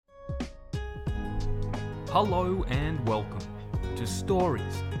Hello and welcome to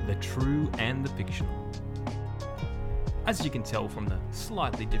Stories, the True and the Fictional. As you can tell from the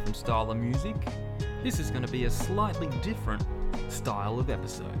slightly different style of music, this is going to be a slightly different style of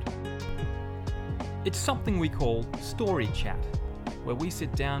episode. It's something we call Story Chat, where we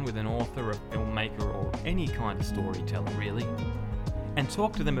sit down with an author, a filmmaker, or any kind of storyteller really, and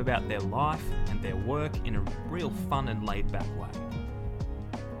talk to them about their life and their work in a real fun and laid-back way.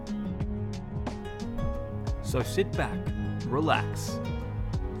 So sit back, relax.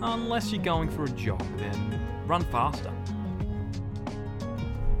 Unless you're going for a jog, then run faster.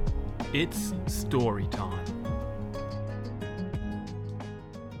 It's story time.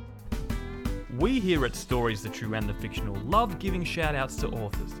 We here at Stories, the True and the Fictional love giving shout-outs to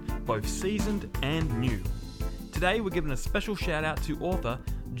authors, both seasoned and new. Today we're giving a special shout-out to author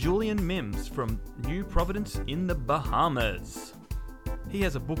Julian Mims from New Providence in the Bahamas. He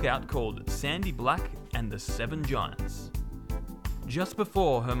has a book out called Sandy Black and the Seven Giants. Just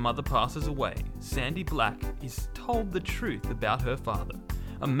before her mother passes away, Sandy Black is told the truth about her father,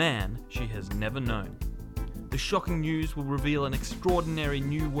 a man she has never known. The shocking news will reveal an extraordinary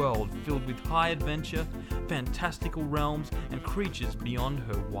new world filled with high adventure, fantastical realms, and creatures beyond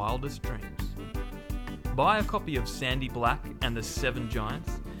her wildest dreams. Buy a copy of Sandy Black and the Seven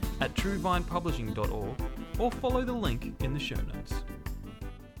Giants at truevinepublishing.org or follow the link in the show notes.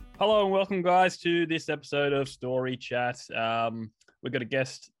 Hello and welcome, guys, to this episode of Story Chat. We've got a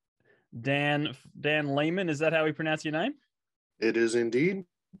guest, Dan Lehman. Is that how we pronounce your name? It is indeed.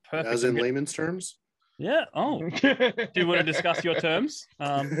 Perfect. As in layman's terms. Yeah. Oh. Do you want to discuss your terms?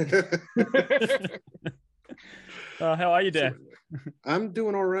 How are you, Dan? I'm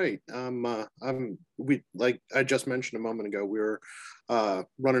doing all right. Like I just mentioned a moment ago, we were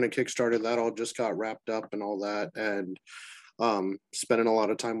running a Kickstarter that all just got wrapped up and all that, and spending a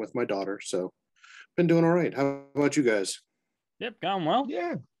lot of time with my daughter. So been doing all right. How about you guys? Yep, going well.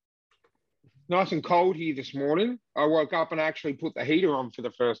 Yeah. Nice and cold here this morning. I woke up and actually put the heater on for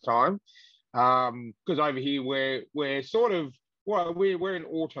the first time. Because over here we're sort of, well, we're in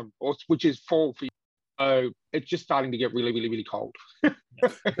autumn, which is fall for you. So it's just starting to get really, really, really cold.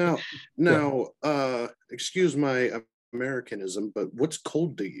 Now, excuse my Americanism, but what's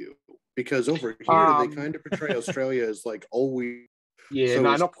cold to you? Because over here they kind of portray Australia as like always. Yeah, so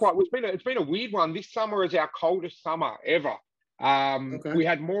no, not quite. It's been a weird one. This summer is our coldest summer ever. Okay. We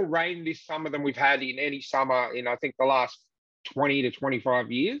had more rain this summer than we've had in any summer in, I think, the last 20 to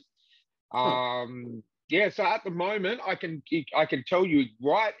 25 years. Yeah, so at the moment, I can tell you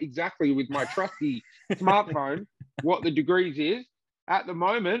right exactly with my trusty smartphone what the degrees is. At the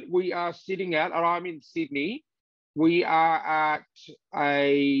moment, we are sitting at, and I'm in Sydney, we are at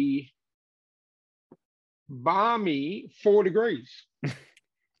a balmy 4 degrees.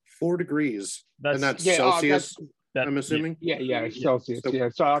 4 degrees. And that's Celsius, I'm assuming? Yeah, Celsius. So yeah,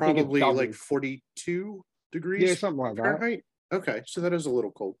 so I think it's probably like 42 degrees? Yeah, something like that. Fahrenheit? Okay, so that is a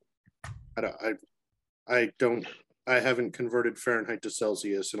little cold. I haven't converted Fahrenheit to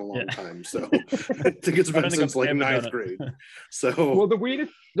Celsius in a long time, so I think it's been since like ninth grade. So well, the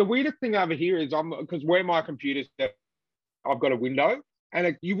weirdest thing over here is because where my computer's set, I've got a window,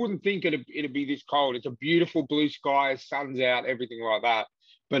 and you wouldn't think it'd be this cold. It's a beautiful blue sky, sun's out, everything like that,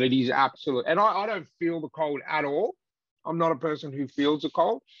 but it is absolute. And I don't feel the cold at all. I'm not a person who feels the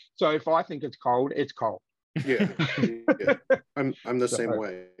cold, so if I think it's cold, it's cold. Yeah. I'm the same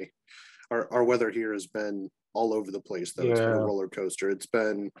way. Our weather here has been all over the place, though. Yeah. It's been a roller coaster. It's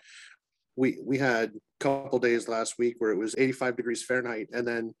been, we had a couple days last week where it was 85 degrees Fahrenheit, and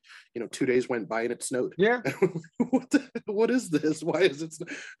then 2 days went by and it snowed. Yeah. What is this? Why is it?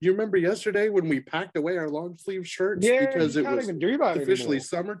 You remember yesterday when we packed away our long sleeve shirts because it was officially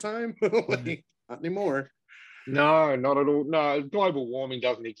summertime? Like, not anymore. No, not at all. No, global warming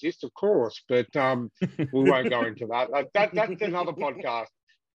doesn't exist, of course, but we won't go into that. That's another podcast.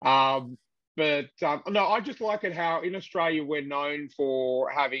 No, I just like it how in Australia we're known for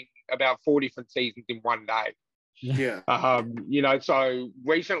having about 4 different seasons in one day. Yeah. So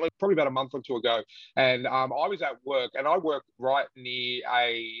recently, probably about a month or two ago, and I was at work, and I work right near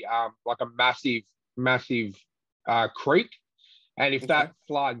a massive creek, and if that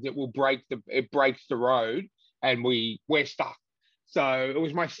floods, it breaks the road, and we're stuck. So it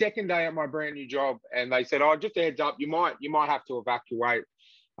was my second day at my brand new job, and they said, "Oh, just a heads up, you might have to evacuate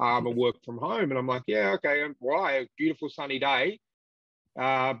and work from home." And I'm like, "Yeah, okay." Why? A beautiful sunny day.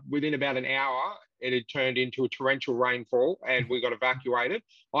 Within about an hour, it had turned into a torrential rainfall, and we got evacuated.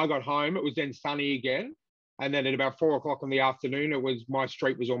 I got home; it was then sunny again, and then at about 4 o'clock in the afternoon, my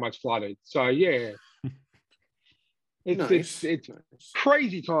street was almost flooded. So yeah. It's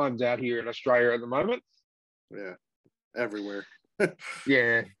crazy times out here in Australia at the moment. Yeah, everywhere.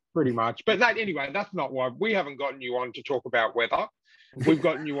 Yeah, pretty much. But anyway, that's not why we haven't gotten you on to talk about weather. We've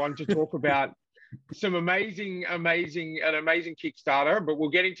gotten you on to talk about some amazing Kickstarter, but we'll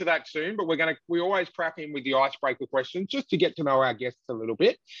get into that soon. But we always crack in with the icebreaker questions just to get to know our guests a little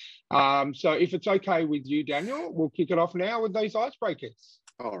bit. So if it's okay with you, Daniel, we'll kick it off now with those icebreakers.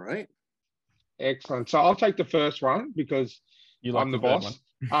 All right. Excellent. So I'll take the first one because I'm the boss.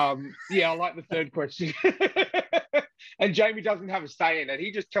 One. Yeah, I like the third question. And Jamie doesn't have a say in it.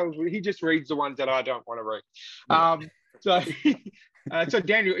 He just reads the ones that I don't want to read. So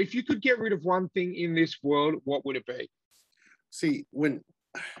Daniel, if you could get rid of one thing in this world, what would it be? See,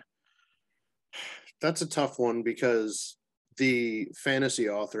 that's a tough one because the fantasy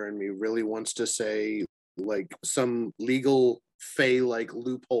author in me really wants to say like some legal like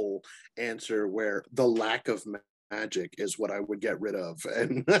loophole answer where the lack of magic is what I would get rid of,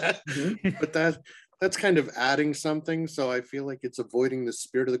 and but that's kind of adding something, so I feel like it's avoiding the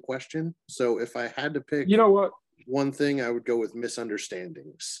spirit of the question. So if I had to pick, you know what, one thing, I would go with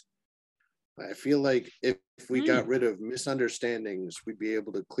misunderstandings. I feel like if we got rid of misunderstandings, we'd be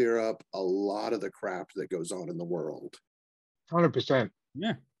able to clear up a lot of the crap that goes on in the world. 100%.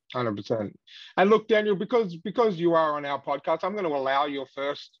 Yeah. 100%. And look, Daniel, because you are on our podcast, I'm going to allow your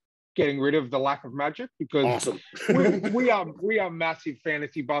first getting rid of the lack of magic, because awesome. we are massive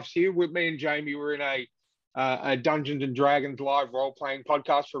fantasy buffs here. With me and Jamie, we're in a Dungeons and Dragons live role playing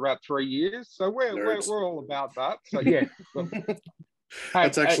podcast for about 3 years, so we're all about that. So yeah.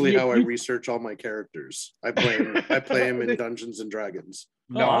 That's actually how I research all my characters. I play them in Dungeons and Dragons.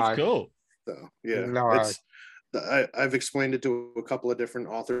 No, that's cool. So yeah, nice. I've explained it to a couple of different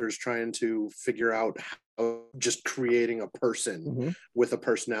authors trying to figure out how just creating a person with a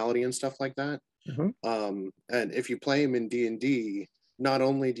personality and stuff like that. And if you play them in D&D, not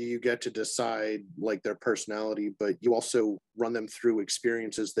only do you get to decide like their personality, but you also run them through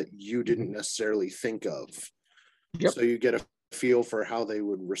experiences that you didn't necessarily think of. Yep. So you get a feel for how they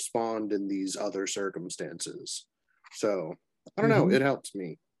would respond in these other circumstances. So I don't know, it helps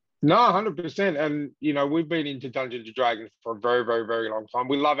me. No, 100%. And, you know, we've been into Dungeons and Dragons for a very, very, very long time.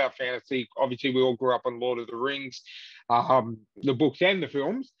 We love our fantasy. Obviously, we all grew up on Lord of the Rings, the books and the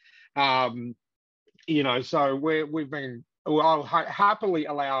films. You know, so I'll happily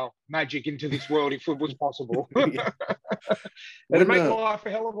allow magic into this world if it was possible. It'd make life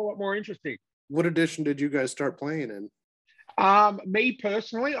a hell of a lot more interesting. What edition did you guys start playing in? Me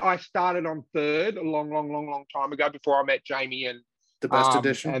personally, I started on 3rd a long time ago before I met Jamie and the best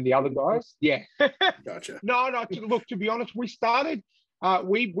edition and the other guys. Yeah. Gotcha. No, look, to be honest, we started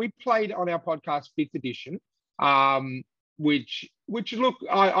we played on our podcast 5th edition, which look,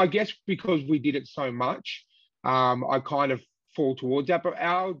 I guess because we did it so much, I kind of fall towards that. But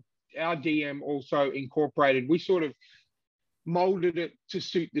our DM also incorporated, we sort of molded it to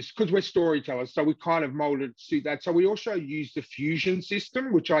suit this, because we're storytellers, so we kind of molded it to suit that. So we also used the fusion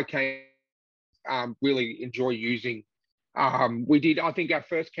system, which I can really enjoy using. We did, I think our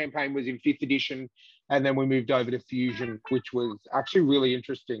first campaign was in 5th edition, and then we moved over to fusion, which was actually really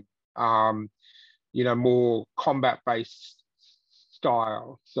interesting. You know, more combat based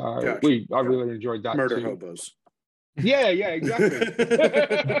style. So gotcha. I really enjoyed that. Murder too. hobos. Yeah, exactly.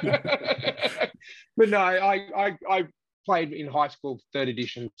 But no, I played in high school 3rd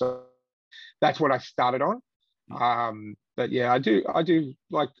edition, so that's what I started on. But yeah, I do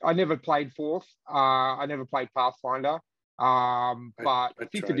like, I never played 4th. I never played Pathfinder. But I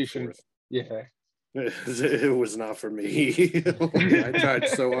 5th edition, 4th. Yeah. It was not for me. I tried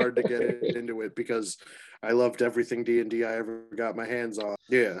so hard to get into it because I loved everything D&D I ever got my hands on.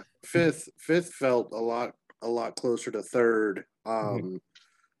 Yeah, 5th felt a lot closer to 3rd.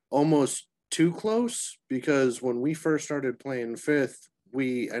 Almost too close, because when we first started playing 5th,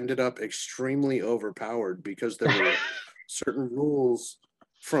 we ended up extremely overpowered because there were certain rules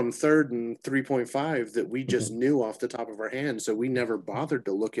from 3rd and 3.5 that we just knew off the top of our hands, so we never bothered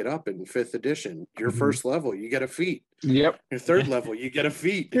to look it up in 5th edition. Your first level, you get a feat. Yep. Your 3rd level, you get a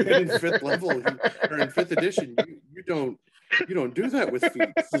feat. And in 5th level, or in 5th edition, you don't do that with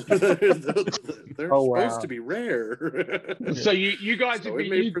feats. They're supposed to be rare. So you guys would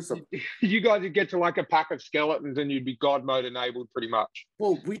you guys would get to like a pack of skeletons and you'd be God mode enabled pretty much.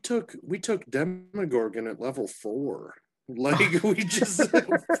 Well, we took Demogorgon at level 4. Like, we just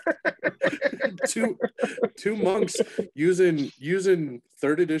two monks using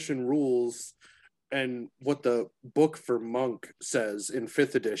 3rd edition rules and what the book for monk says in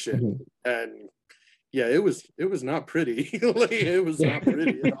 5th edition, and yeah, it was not pretty. Like, it was not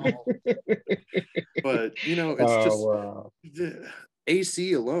pretty at all. But you know, it's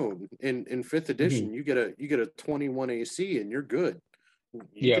AC alone in fifth edition, you get a 21 AC and you're good.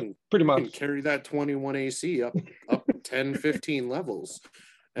 You pretty much can carry that 21 AC up 10, 15 levels.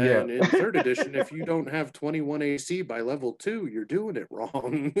 And in third edition, if you don't have 21 AC by level 2, you're doing it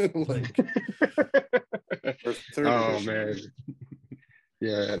wrong. Like, or third edition. Man.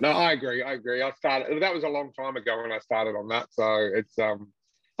 Yeah, no, I agree. That was a long time ago when I started on that. So it's,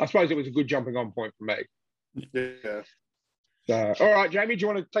 I suppose it was a good jumping on point for me. Yeah. All right, Jamie, do you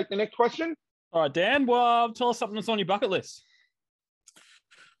want to take the next question? All right, Dan, well, tell us something that's on your bucket list.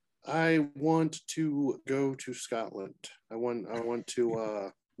 I want to go to Scotland. I want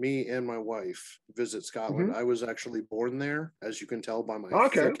to, me and my wife visit Scotland. I was actually born there, as you can tell by my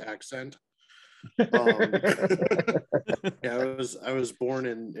thick accent. Yeah, I was born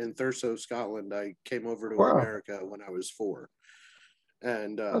in Thurso, Scotland. I came over to America when I was 4,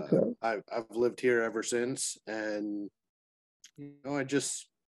 and I've lived here ever since. And I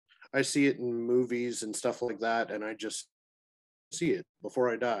see it in movies and stuff like that, and I just see it before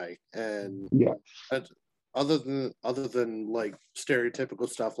I die. And that's, other than like stereotypical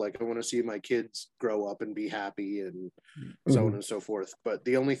stuff, like I want to see my kids grow up and be happy and so on and so forth. But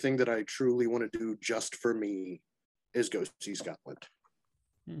the only thing that I truly want to do just for me is go see Scotland.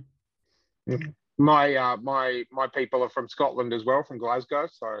 My people are from Scotland as well, from Glasgow.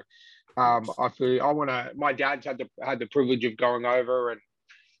 So my dad's had the privilege of going over and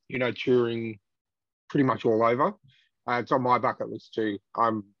touring pretty much all over. It's on my bucket list too.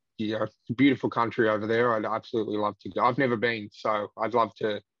 It's a beautiful country over there. I'd absolutely love to go. I've never been, so I'd love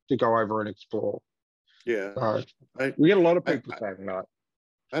to go over and explore. Yeah, we get a lot of people saying that.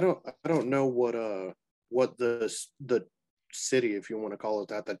 I don't know what the city, if you want to call it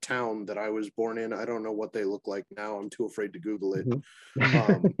that, the town that I was born in, I don't know what they look like now. I'm too afraid to Google it.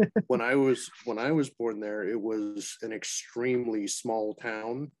 When I was born there, it was an extremely small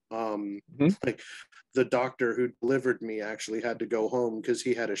town. Like the doctor who delivered me actually had to go home because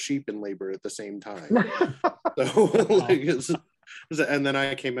he had a sheep in labor at the same time. So and then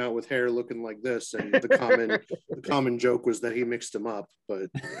I came out with hair looking like this, and the common joke was that he mixed them up, but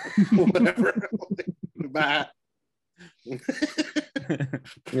whatever.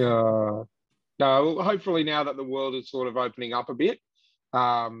 Yeah. No, hopefully now that the world is sort of opening up a bit,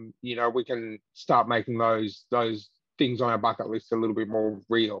 we can start making those things on our bucket list a little bit more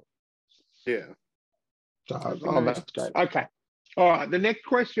real. Yeah. So, that's great. Okay. All right. The next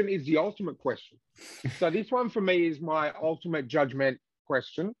question is the ultimate question. So this one for me is my ultimate judgment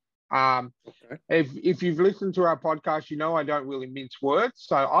question. If you've listened to our podcast, I don't really mince words,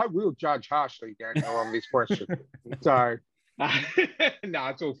 so I will judge harshly, Daniel, on this question. So, no,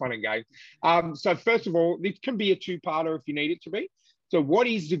 it's all fun and games. So first of all, this can be a two-parter if you need it to be. So what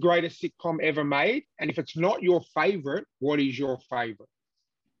is the greatest sitcom ever made? And if it's not your favorite, what is your favorite?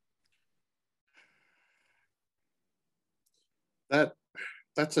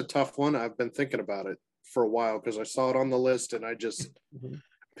 That's a tough one. I've been thinking about it for a while because I saw it on the list, and I just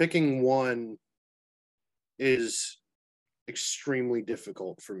picking one is extremely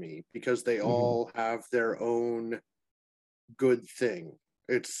difficult for me because they all have their own good thing.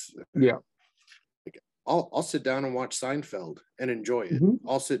 It's like, I'll sit down and watch Seinfeld and enjoy it.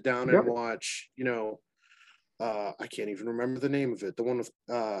 I'll sit down and watch, I can't even remember the name of it. The one with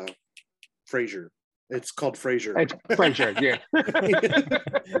Frasier. It's called Frasier. It's Frasier, yeah.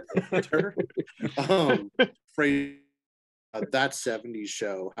 Frasier, that 70s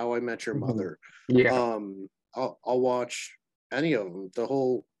show, How I Met Your Mother. Yeah. I'll watch any of them.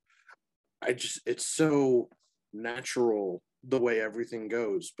 It's so natural the way everything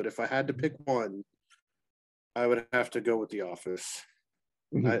goes. But if I had to pick one, I would have to go with The Office.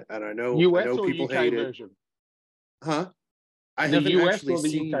 I know people UK hate version? It. Huh? I the haven't US actually or the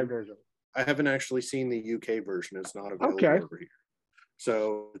seen. UK version? I haven't actually seen the UK version. It's not available over here.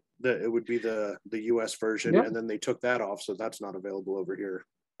 So it would be the US version, and then they took that off, so that's not available over here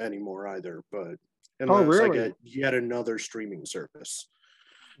anymore either. But unless I get yet another streaming service.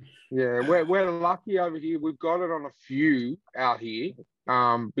 Yeah, we're lucky over here. We've got it on a few out here,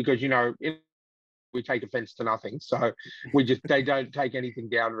 because we take offense to nothing, so they don't take anything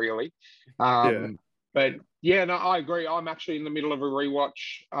down really. But yeah, no, I agree. I'm actually in the middle of a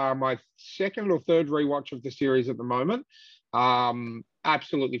rewatch, my second or third rewatch of the series at the moment.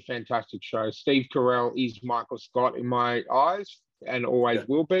 Absolutely fantastic show. Steve Carell is Michael Scott in my eyes, and always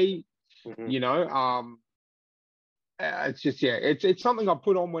will be. It's just it's something I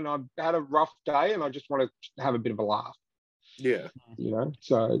put on when I've had a rough day and I just want to have a bit of a laugh. Yeah,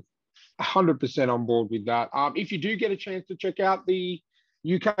 so 100% on board with that. If you do get a chance to check out the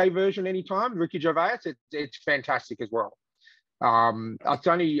UK version anytime, Ricky Gervais, it's fantastic as well. I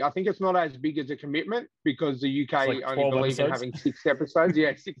think it's not as big as a commitment because the UK like only believe in having 6 episodes.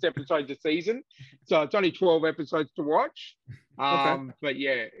 Yeah, 6 episodes a season. So it's only 12 episodes to watch. Okay. But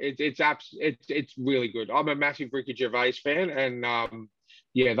yeah, it's really good. I'm a massive Ricky Gervais fan, and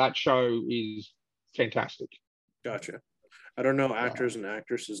yeah, that show is fantastic. Gotcha. I don't know actors and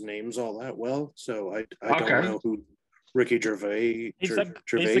actresses' names all that well, so I don't know who Ricky Gervais.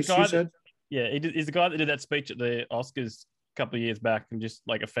 Gervais, you said? Yeah, he's the guy that did that speech at the Oscars a couple of years back and just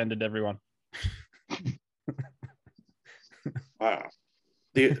like offended everyone. Wow.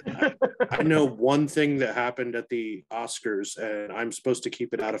 I know one thing that happened at the Oscars, and I'm supposed to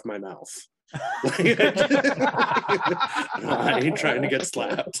keep it out of my mouth. I ain't trying to get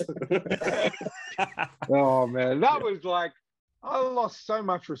slapped. Oh man, that was like, I lost so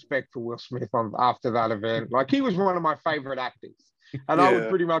much respect for Will Smith after that event. Like, he was one of my favorite actors, and I would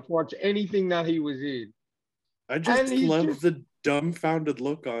pretty much watch anything that he was in. I just love the dumbfounded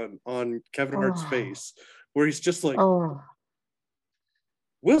look on Kevin Hart's face, where he's just like,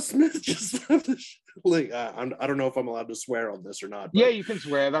 Will Smith just like, I don't know if I'm allowed to swear on this or not. Yeah, you can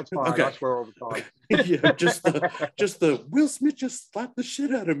swear. That's fine. Okay. I swear all the time. Yeah, just the Will Smith just slapped the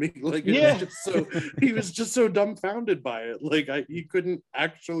shit out of me. Like, he was just so dumbfounded by it. Like, he couldn't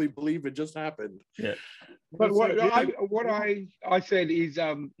actually believe it just happened. Yeah. But what I said is,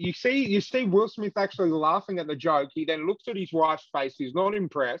 you see Will Smith actually laughing at the joke. He then looks at his wife's face. He's not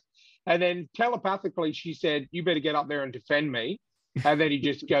impressed, and then telepathically she said, "You better get up there and defend me." And then he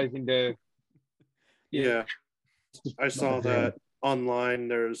just goes into... Yeah. I saw that online.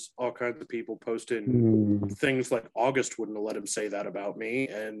 There's all kinds of people posting things like August wouldn't have let him say that about me,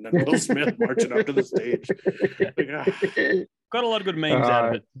 and then Will Smith marching up to the stage. Got a lot of good memes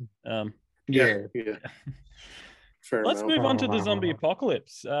out of it. Yeah. Let's move on to the zombie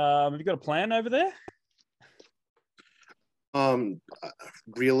apocalypse. Have you got a plan over there?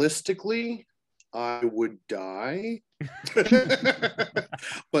 Realistically, I would die.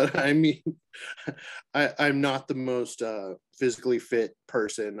 But I mean, I'm not the most physically fit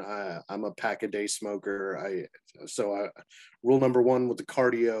person. I'm a pack a day smoker. Rule number 1 with the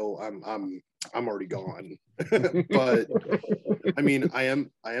cardio, I'm already gone. But I mean, I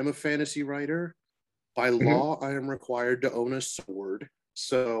am a fantasy writer. By law, I am required to own a sword.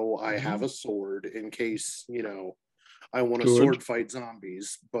 So I have a sword in case, I want to sword fight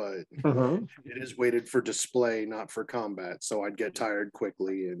zombies, but it is weighted for display, not for combat. So I'd get tired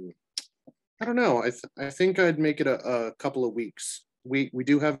quickly, and I don't know. I think I'd make it a couple of weeks. We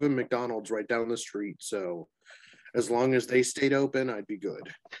do have a McDonald's right down the street, so as long as they stayed open, I'd be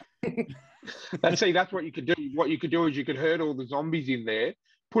good. And see, that's what you could do. What you could do is you could herd all the zombies in there,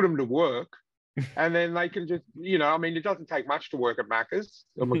 put them to work, and then they can just, it doesn't take much to work at Macca's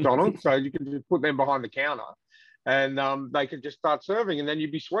or McDonald's, so you can just put them behind the counter. And they could just start serving, and then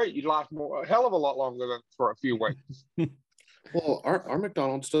you'd be sweet. You'd last a hell of a lot longer than for a few weeks. Well, our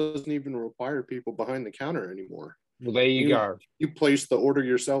McDonald's doesn't even require people behind the counter anymore. Well, there you go. You place the order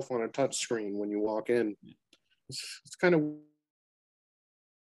yourself on a touch screen when you walk in. It's kind of...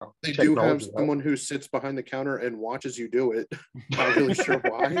 They do have someone who sits behind the counter and watches you do it. Not really sure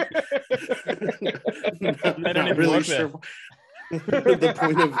why. not really sure. The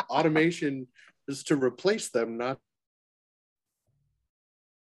point of automation is to replace them, not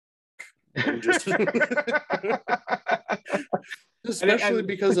just especially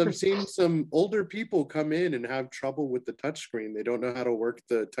because I've seen some older people come in and have trouble with the touchscreen. They don't know how to work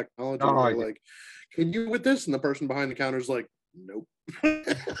the technology. They're like, "Can you with this?" And the person behind the counter is like, "Nope."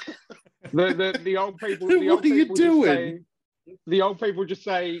 The old people. What are you doing? The old people just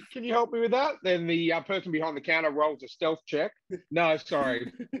say, "Can you help me with that?" Then the person behind the counter rolls a stealth check. No,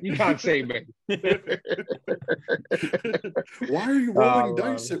 sorry, you can't see me. Why are you rolling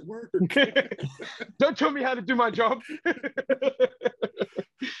dice at work? Don't tell me how to do my job.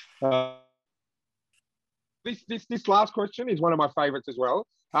 This last question is one of my favorites as well.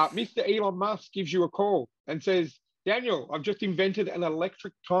 Mr. Elon Musk gives you a call and says, "Daniel, I've just invented an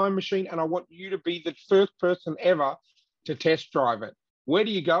electric time machine, and I want you to be the first person ever to test drive it." Where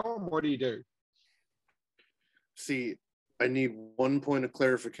do you go and what do you do? See, I need one point of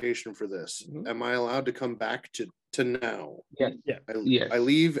clarification for this. Am I allowed to come back to now? Yes. I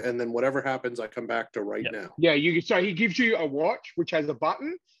leave, and then whatever happens, I come back to now. Yeah, so he gives you a watch which has a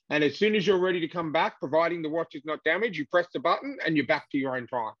button, and as soon as you're ready to come back, providing the watch is not damaged, you press the button and you're back to your own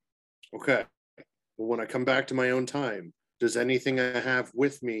time. Okay. Well, when I come back to my own time, does anything I have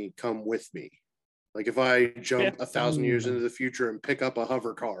with me come with me? Like if I jump 1,000 years into the future and pick up a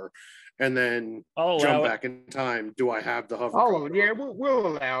hover car and then jump back in time, do I have the hover car? Oh, yeah, we'll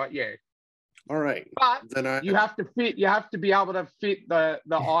allow it, yeah. All right. But Then you have to be able to fit the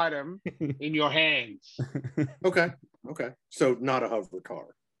item in your hands. Okay. So not a hover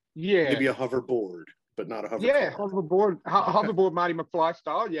car. Yeah. Maybe a hoverboard, but not a hover car. Yeah, hoverboard Marty McFly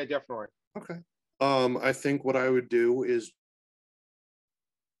style. Yeah, definitely. Okay. I think what I would do is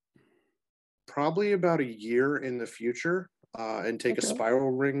probably about a year in the future, and take a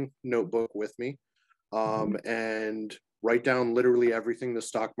spiral ring notebook with me, and write down literally everything the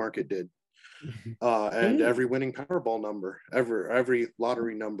stock market did, and every winning Powerball number, every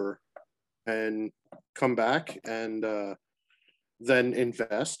lottery number, and come back and then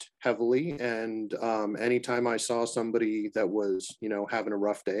invest heavily. And anytime I saw somebody that was, having a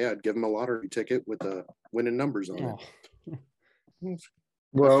rough day, I'd give them a lottery ticket with the winning numbers on it.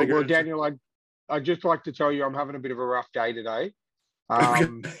 Well, Daniel, I'd just like to tell you I'm having a bit of a rough day today. I'll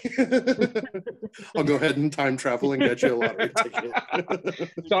go ahead and time travel and get you a lottery ticket.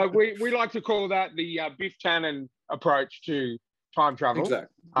 So we like to call that the Biff Tannen approach to time travel. Exactly.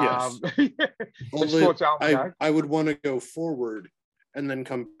 Yes. I would want to go forward and then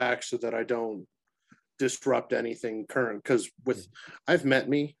come back so that I don't disrupt anything current. Because I've met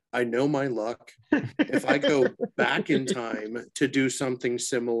me, I know my luck. If I go back in time to do something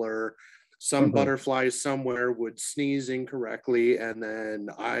similar, some butterflies somewhere would sneeze incorrectly, and then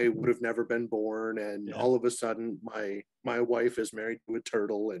I would have never been born. And all of a sudden, my wife is married to a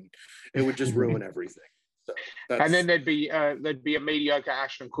turtle, and it would just ruin everything. So and then there'd be a mediocre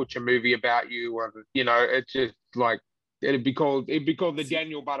Ashton Kutcher movie about you, and it's just like it'd be called the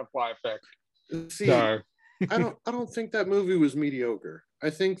Daniel Butterfly Effect. See, so. I don't think that movie was mediocre.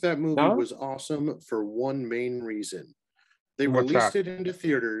 I think that movie was awesome for one main reason. They released it into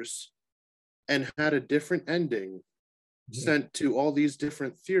theaters and had a different ending sent to all these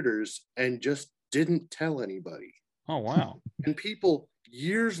different theaters and just didn't tell anybody. Oh, wow. And people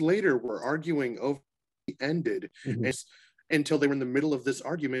years later were arguing over the ended until they were in the middle of this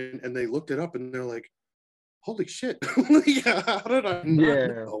argument, and they looked it up and they're like, holy shit. How did I not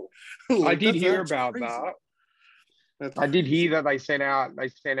know? I did hear about that. I did hear that they sent out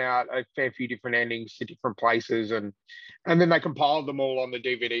a fair few different endings to different places, and then they compiled them all on the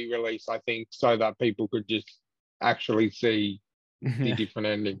DVD release, I think, so that people could just actually see the different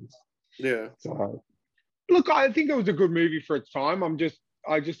endings. Yeah. So, look, I think it was a good movie for its time.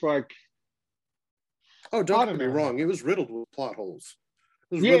 I just like. Oh, don't get me wrong. It was riddled with plot holes.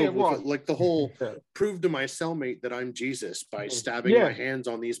 It was like the whole prove to my cellmate that I'm Jesus by stabbing my hands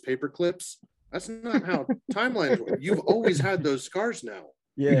on these paper clips. That's not how timelines work. You've always had those scars now.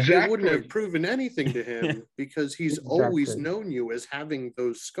 Yeah, exactly. It wouldn't have proven anything to him because he's always known you as having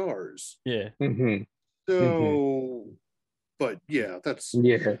those scars. Yeah. So, but yeah,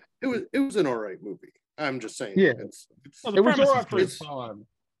 it was an all right movie. I'm just saying. Yeah, it was all right for its time.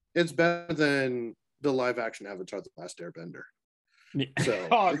 It's better than the live action Avatar: The Last Airbender. Yeah. So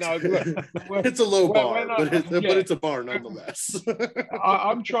it's a low bar, but it's a bar nonetheless.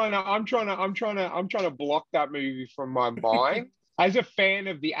 I'm trying to block that movie from my mind. As a fan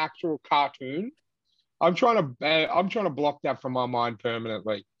of the actual cartoon, I'm trying to block that from my mind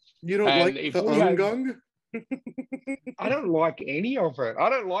permanently. You don't like the Umgung? I don't like any of it. I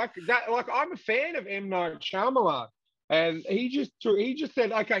don't like that. Like, I'm a fan of M. Night Shyamalan, and he just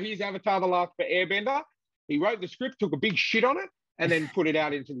said, okay, here's Avatar: The Last Airbender. He wrote the script, took a big shit on it, and then put it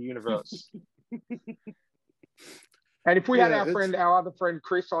out into the universe. And if we had our other friend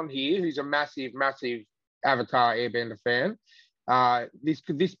Chris on here, who's a massive Avatar Airbender fan, this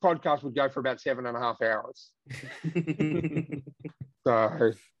podcast would go for about 7.5 hours.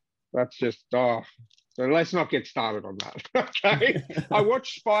 So that's just So let's not get started on that. Okay. I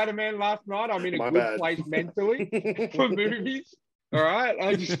watched Spider-Man last night. I'm in a good place mentally for movies. All right.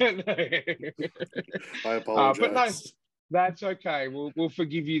 I apologize. But no, that's okay. We'll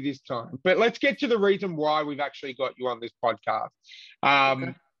forgive you this time. But let's get to the reason why we've actually got you on this podcast.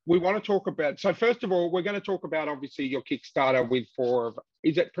 We want to talk about. So first of all, we're going to talk about obviously your Kickstarter with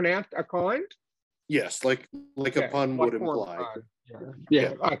is it pronounced a kind? Yes, like a pun would imply.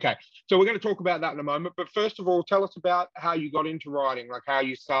 Yeah. Okay. So we're going to talk about that in a moment. But first of all, tell us about how you got into writing, like how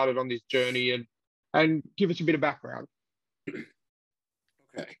you started on this journey, and give us a bit of background.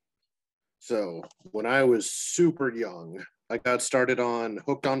 Okay. So when I was super young, I got started on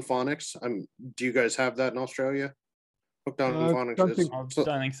Hooked on Phonics. Do you guys have that in Australia? Hooked on Phonics. I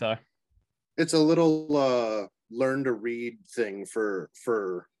don't think so. It's a little learn to read thing for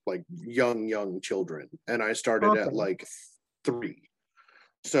like young children, and I started at like 3.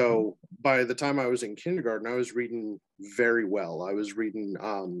 So by the time I was in kindergarten, I was reading very well. I was reading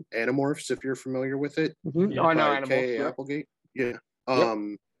Animorphs, if you're familiar with it. I know Animorphs. K. Applegate. Yeah.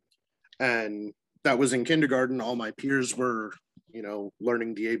 And that was in kindergarten. All my peers were,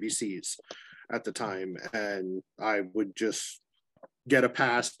 learning the ABCs at the time. And I would just get a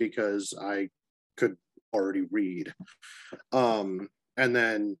pass because I could already read. And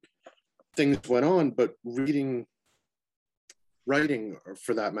then things went on, but writing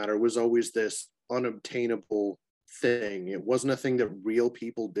for that matter was always this unobtainable thing. It wasn't a thing that real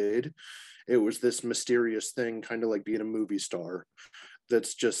people did. It was this mysterious thing, kind of like being a movie star.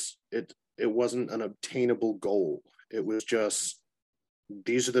 That's just it wasn't an obtainable goal. It was just,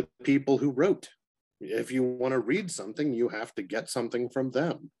 these are the people who wrote. If you want to read something, you have to get something from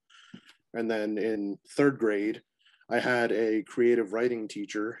them. And then in third grade, I had a creative writing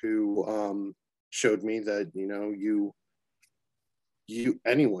teacher who showed me that,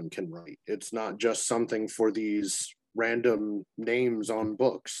 anyone can write. It's not just something for these random names on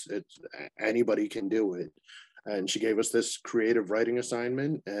books. It's anybody can do it. And she gave us this creative writing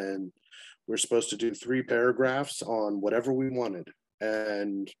assignment, and we're supposed to do 3 paragraphs on whatever we wanted.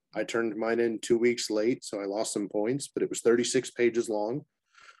 And I turned mine in 2 weeks late, so I lost some points, but it was 36 pages long.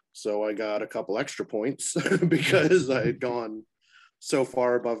 So I got a couple extra points because I had gone so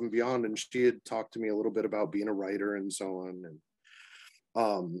far above and beyond. And she had talked to me a little bit about being a writer and so on.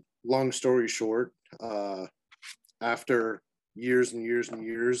 And long story short, after years and years and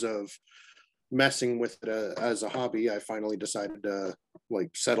years of messing with it as a hobby, I finally decided to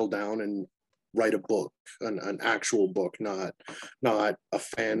settle down and write a book, an actual book, not a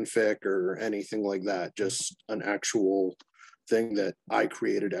fanfic or anything like that, just an actual thing that I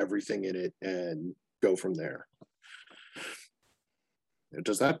created everything in it and go from there.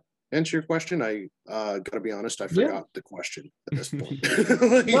 Does that answer your question? I gotta be honest, I forgot the question at this point.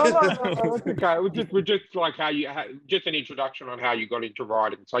 No, that's okay. It was just like just an introduction on how you got into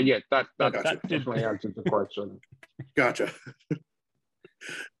writing. So yeah, that definitely answers the question. Gotcha.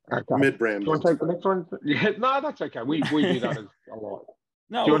 Okay. Mid-brand. Do you want to take the next one? Yeah, no, that's okay. We do that a lot.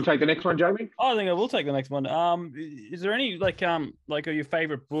 No, do you want to take the next one, Jamie? I think I will take the next one. Is there any like are your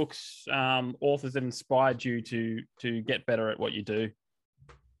favorite books, authors that inspired you to get better at what you do?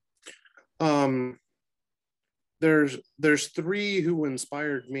 There's 3 who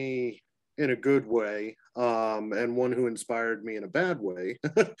inspired me in a good way, and 1 who inspired me in a bad way.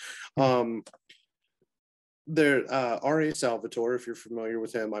 R.A. Salvatore, if you're familiar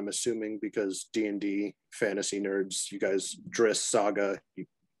with him, I'm assuming because D&D fantasy nerds, you guys, Driss Saga,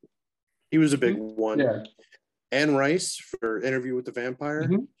 he was a big one. Yeah. Anne Rice for Interview with the Vampire.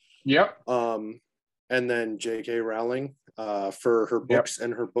 Mm-hmm. Yep. And then J.K. Rowling for her books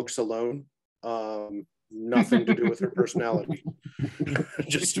and her books alone. Nothing to do with her personality.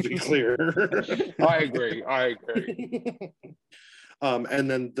 Just to be clear. I agree. And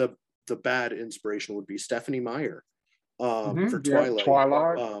then the bad inspiration would be Stephenie Meyer for Twilight.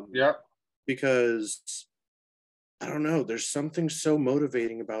 Because I don't know, there's something so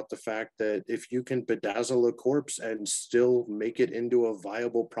motivating about the fact that if you can bedazzle a corpse and still make it into a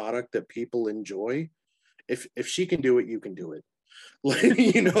viable product that people enjoy, if she can do it, you can do it.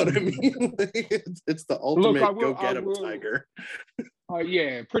 You know what I mean? It's the ultimate go get him tiger.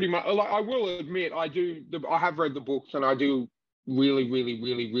 Yeah, pretty much. I will admit, I have read the books, and I do really, really,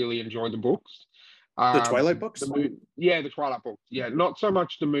 really, really enjoy the books. The Twilight books? The Twilight books. Yeah, not so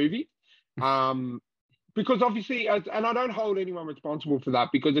much the movie. Because obviously, and I don't hold anyone responsible for that,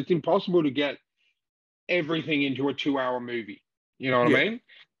 because it's impossible to get everything into a 2-hour movie. You know what I mean?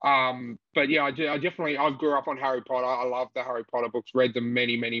 But yeah, I grew up on Harry Potter. I love the Harry Potter books, read them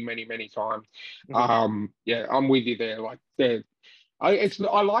many, many, many, many times. Yeah, I'm with you there.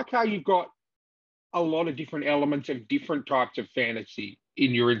 I like how you've got a lot of different elements of different types of fantasy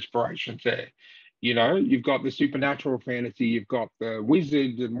in your inspirations there. You know, you've got the supernatural fantasy, you've got the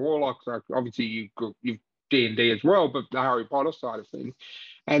wizards and warlocks. Obviously, you've D&D as well, but the Harry Potter side of things.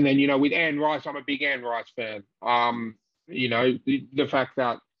 And then, with Anne Rice, I'm a big Anne Rice fan. The fact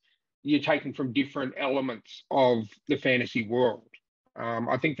that you're taking from different elements of the fantasy world.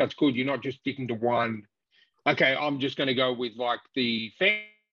 I think that's good. You're not just sticking to one. Okay, I'm just going to go with the fan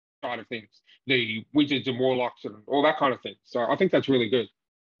side of things, the wizards and warlocks and all that kind of thing. So I think that's really good.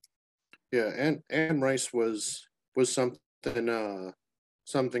 Yeah, and Anne Rice was something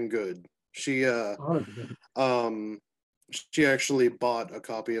good. She actually bought a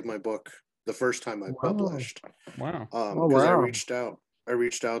copy of my book the first time I published. Wow. Because I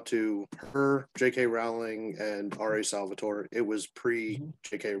reached out to her, J.K. Rowling, and R.A. Salvatore. It was pre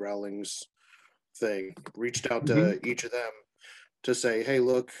J.K. Rowling's thing. Reached out to each of them to say, hey,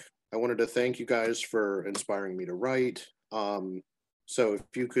 look, I wanted to thank you guys for inspiring me to write. So if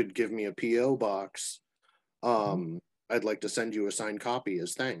you could give me a P.O. box, I'd like to send you a signed copy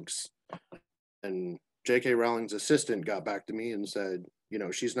as thanks. And J.K. Rowling's assistant got back to me and said,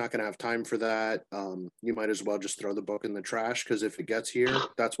 she's not going to have time for that. You might as well just throw the book in the trash, because if it gets here,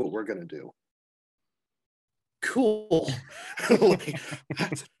 that's what we're going to do. Cool. Like,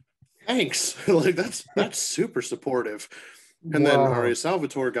 thanks. Like, that's super supportive. And then Ari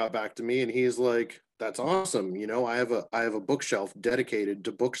Salvatore got back to me and he's like, that's awesome. I have a bookshelf dedicated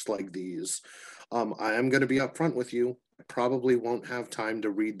to books like these. I am going to be upfront with you. I probably won't have time to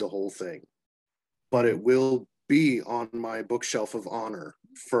read the whole thing, but it will be on my bookshelf of honor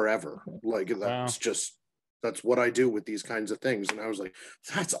forever. Like, that's what I do with these kinds of things. And I was like,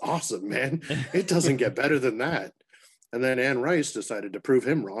 that's awesome, man. It doesn't get better than that. And then Anne Rice decided to prove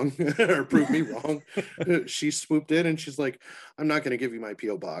him wrong, or prove me wrong. She swooped in and she's like, I'm not going to give you my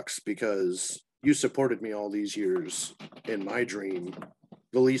P.O. box because you supported me all these years in my dream.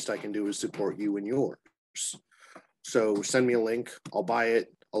 The least I can do is support you in yours. So send me a link. I'll buy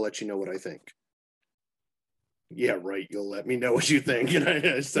it. I'll let you know what I think. Yeah, right. You'll let me know what you think. And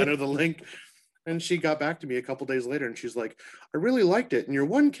I sent her the link. And she got back to me a couple days later and she's like, I really liked it. And your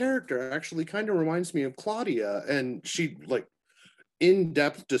one character actually kind of reminds me of Claudia. And she like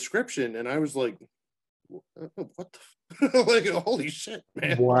in-depth description. And I was like, what the like, holy shit,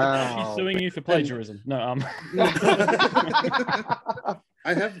 man. Wow. She's suing you for plagiarism. No,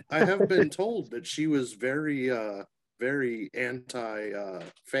 I have been told that she was very anti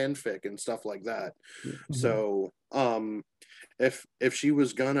fanfic and stuff like that. Mm-hmm. So if she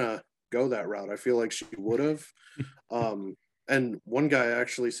was gonna go that route, I feel like she would have. And one guy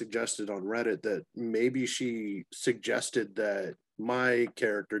actually suggested on Reddit that maybe she suggested that my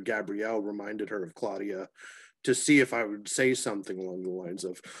character Gabrielle reminded her of Claudia, to see if I would say something along the lines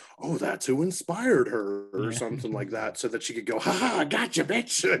of, oh, that's who inspired her, or something like that, so that she could go, ha, gotcha,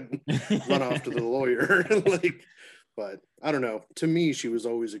 bitch, and run off to the lawyer. Like, but I don't know. To me, she was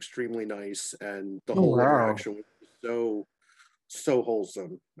always extremely nice, and the whole interaction was so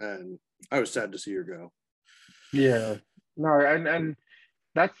wholesome, and I was sad to see her go. Yeah. No, and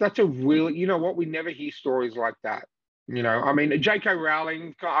that's a real, what, we never hear stories like that. I mean, J.K.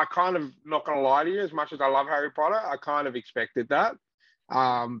 Rowling, I kind of, not going to lie to you, as much as I love Harry Potter, I kind of expected that,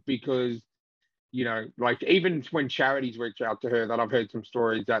 because, like, even when charities reach out to her, that I've heard some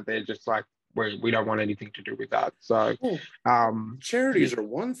stories that they're just like, we don't want anything to do with that. So charities are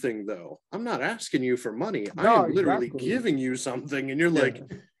one thing, though. I'm not asking you for money. I am literally giving you something, and you're like,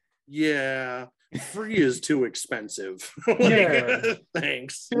 yeah, free is too expensive. Like,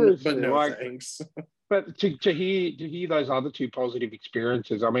 thanks. Seriously, but no thanks. But to hear those other two positive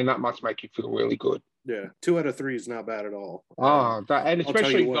experiences, I mean, that must make you feel really good. Yeah, 2 out of 3 is not bad at all. And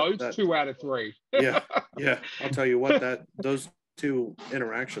especially those 2 out of 3. yeah. I'll tell you what, those 2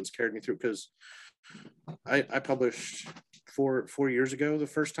 interactions carried me through, because I published 4 years ago the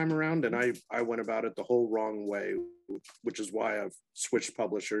first time around, and I went about it the whole wrong way, which is why I've switched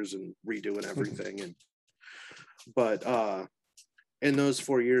publishers and redoing everything. But in those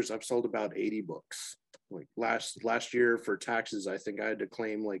 4 years, I've sold about 80 books. Like last year for taxes, I think I had to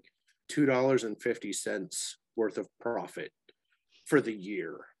claim like $2.50 worth of profit for the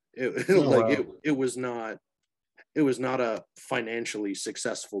year. It was not a financially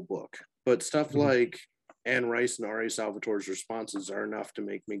successful book, but stuff like Anne Rice and Ari Salvatore's responses are enough to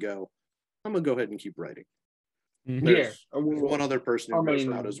make me go, I'm gonna go ahead and keep writing. There's one other person who goes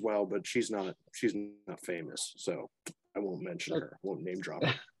out as well, but she's not famous, so I won't mention her. I won't name drop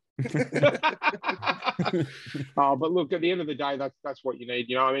her. But look, at the end of the day, that's what you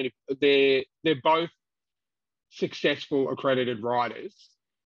need. I mean, if they're both successful accredited writers,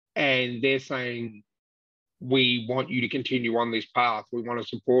 and they're saying, we want you to continue on this path, we want to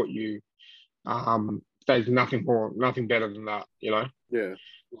support you. There's nothing better than that, Yeah.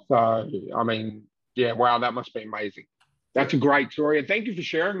 So I mean, yeah, wow, that must be amazing. That's a great story, and thank you for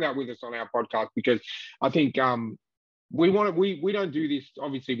sharing that with us on our podcast, because I think we don't do this,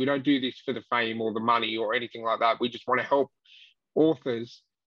 obviously we don't do this for the fame or the money or anything like that. We just want to help authors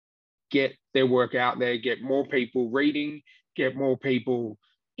get their work out there, get more people reading, get more people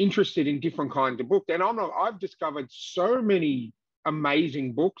interested in different kinds of books. And I've discovered so many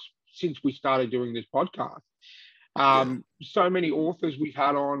amazing books since we started doing this podcast. So many authors we've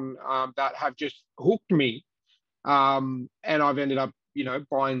had on that have just hooked me, and I've ended up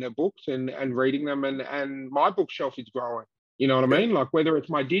buying their books and reading them, and my bookshelf is growing. You know what I mean? Like, whether it's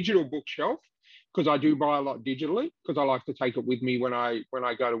my digital bookshelf, because I do buy a lot digitally, because I like to take it with me when I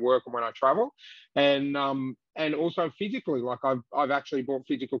go to work and when I travel, and also physically, like I've actually bought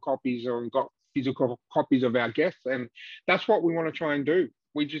physical copies and got physical copies of our guests, and that's what we want to try and do.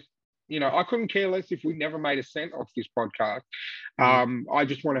 I couldn't care less if we never made a cent off this podcast. I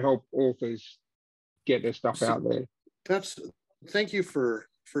just want to help authors get their stuff out there. Thank you for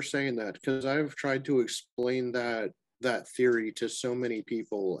saying that, because I've tried to explain that theory to so many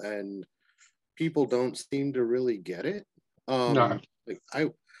people, and people don't seem to really get it. No. Like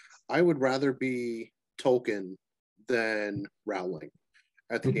I would rather be Tolkien than Rowling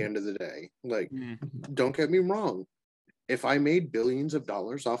at the end of the day. Like, don't get me wrong. If I made billions of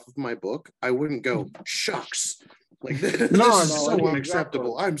dollars off of my book, I wouldn't go, shucks. Like, this is so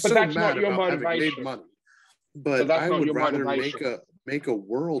unacceptable. Exactly. I'm so mad about having made money. But I would rather make a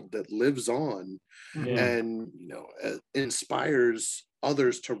world that lives on and inspires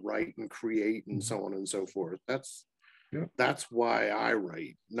others to write and create and so on and so forth. That's why I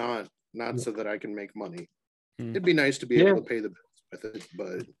write, not so that I can make money. It'd be nice to be able to pay the bills with it,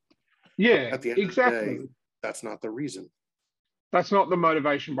 but at the end of the day, that's not the reason. That's not the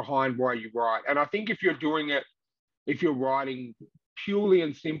motivation behind why you write. And I think if you're writing purely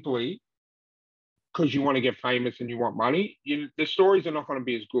and simply because you want to get famous and you want money, the stories are not going to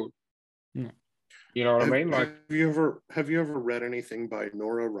be as good. You know what I mean? Like, have you ever read anything by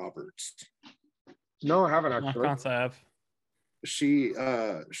Nora Roberts? No, I haven't actually. I can't say I have.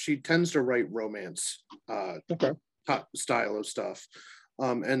 She tends to write romance style of stuff,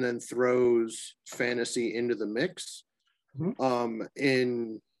 and then throws fantasy into the mix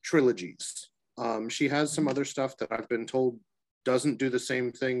in trilogies. She has some other stuff that I've been told doesn't do the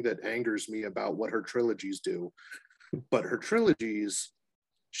same thing, that angers me about what her trilogies do. But her trilogies,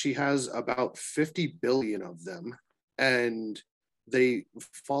 she has about 50 billion of them, and they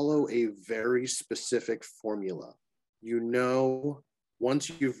follow a very specific formula.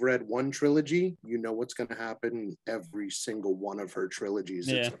 Once you've read one trilogy, you know what's going to happen in every single one of her trilogies.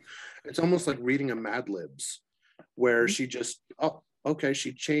 Yeah. It's almost like reading a Mad Libs, where she just,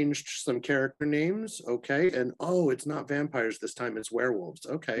 she changed some character names, and it's not vampires this time, it's werewolves,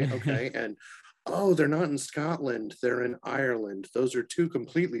 okay, and they're not in Scotland, they're in Ireland. Those are two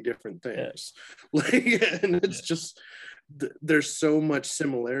completely different things. And it's just, there's so much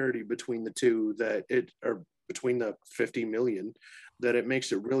similarity between the two between the 50 million, that it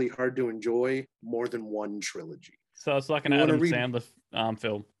makes it really hard to enjoy more than one trilogy. So it's like an Adam Sandler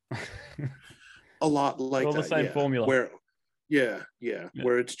film. A lot like all the same formula. Where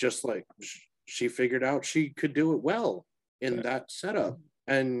it's just like she figured out she could do it well in that setup,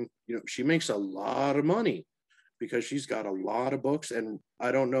 and she makes a lot of money because she's got a lot of books. And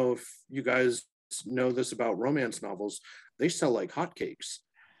I don't know if you guys know this about romance novels, they sell like hotcakes.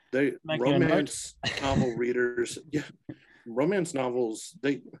 Romance novel readers, romance novels,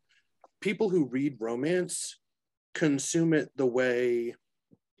 people who read romance consume it the way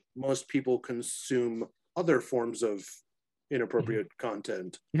most people consume other forms of inappropriate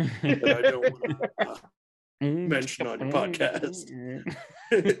content that I don't want to mention on your podcast.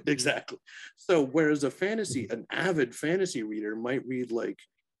 Exactly. So whereas an avid fantasy reader might read like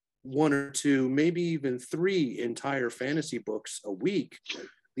 1 or 2, maybe even 3 entire fantasy books a week,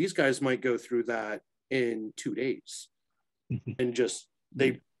 these guys might go through that in 2 days and just,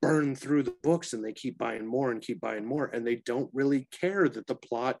 they burn through the books and they keep buying more and keep buying more. And they don't really care that the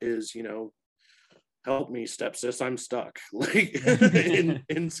plot is, help me, stepsis, I'm stuck like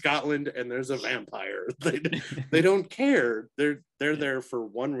in Scotland and there's a vampire. They don't care. They're there for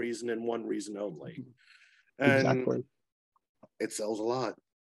one reason and one reason only. And it sells a lot.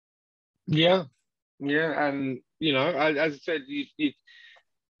 Yeah. And as I said,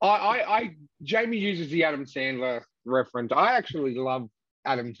 Jamie uses the Adam Sandler reference. I actually love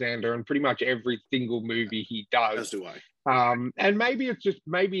Adam Sandler and pretty much every single movie he does. As do I. And maybe it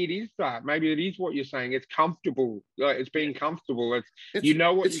is that. Maybe it is what you're saying. It's comfortable. It's being comfortable. It's what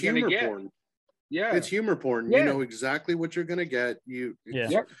you're going to get. Porn. Yeah, it's humor porn. Yeah. You know exactly what you're going to get.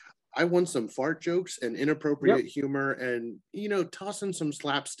 I want some fart jokes and inappropriate humor, and toss in some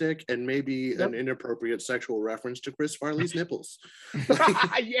slapstick and maybe an inappropriate sexual reference to Chris Farley's nipples.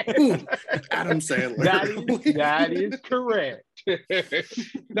 Boom, Adam Sandler. That is correct.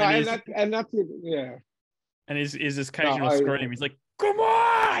 And that's it. Yeah. And is this occasional scream? He's like, "Come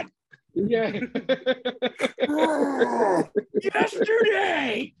on!" Yeah.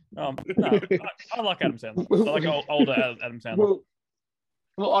 Yesterday. No, I like Adam Sandler. I like older Adam Sandler.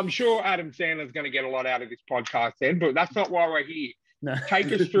 Well, I'm sure Adam Sandler's going to get a lot out of this podcast then, but that's not why we're here. No. Take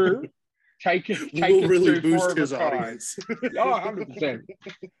us through. We'll really boost his audience. 100%.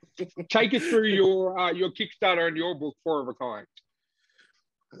 Take us through your Kickstarter and your book, Four of a Kind.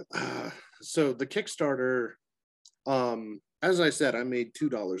 So the Kickstarter, as I said, I made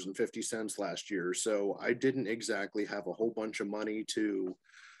 $2.50 last year, so I didn't exactly have a whole bunch of money to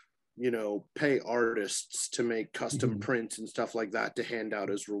pay artists to make custom prints and stuff like that to hand out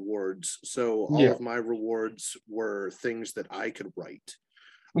as rewards. So all of my rewards were things that I could write.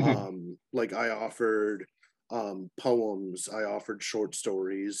 Like I offered poems, I offered short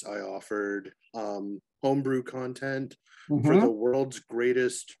stories, I offered homebrew content for the world's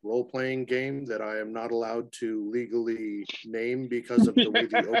greatest role-playing game that I am not allowed to legally name because of the way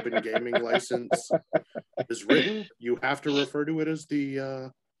the open gaming license is written. You have to refer to it as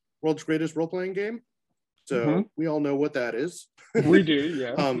the world's greatest role-playing game. So we all know what that is. We do,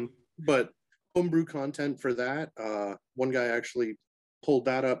 yeah. But homebrew content for that, one guy actually pulled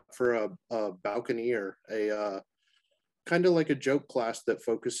that up for a Balconeer, a kind of like a joke class that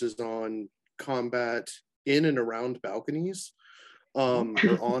focuses on combat in and around balconies, or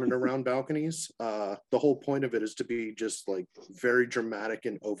on and around balconies. The whole point of it is to be just like very dramatic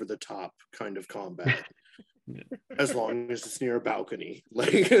and over the top kind of combat, as long as it's near a balcony.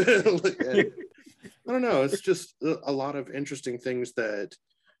 Like, I don't know. It's just a lot of interesting things that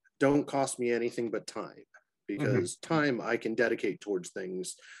don't cost me anything but time, because time I can dedicate towards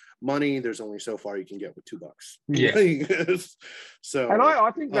things. Money, there's only so far you can get with $2. Yeah. So, and I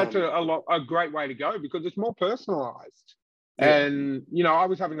think that's a great way to go, because it's more personalized. Yeah. And I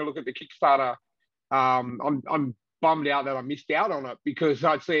was having a look at the Kickstarter. I'm bummed out that I missed out on it, because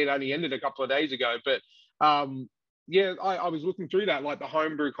I'd see it only ended a couple of days ago. But I was looking through that, like the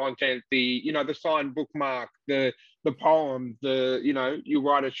homebrew content, the signed bookmark, the poem, you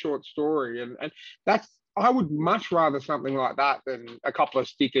write a short story, and that's. I would much rather something like that than a couple of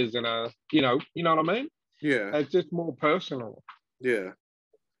stickers and you know what I mean? Yeah. It's just more personal. Yeah.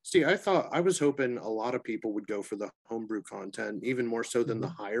 See, I was hoping a lot of people would go for the homebrew content, even more so than the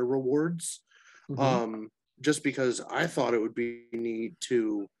higher rewards. Just because I thought it would be neat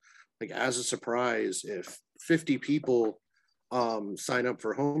to, like, as a surprise, if 50 people sign up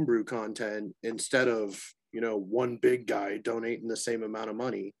for homebrew content instead of, one big guy donating the same amount of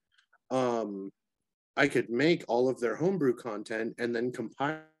money. I could make all of their homebrew content and then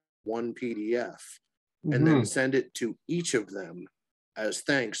compile one PDF and then send it to each of them as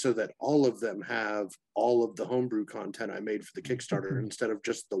thanks, so that all of them have all of the homebrew content I made for the Kickstarter instead of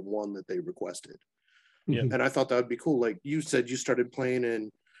just the one that they requested. And I thought that would be cool. Like you said, you started playing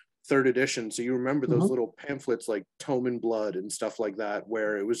in 3rd edition, so you remember those little pamphlets like Tome and Blood and stuff like that,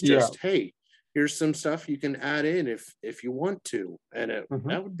 where it was just, hey, here's some stuff you can add in if you want to. And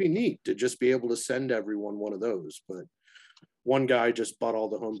that would be neat to just be able to send everyone one of those. But one guy just bought all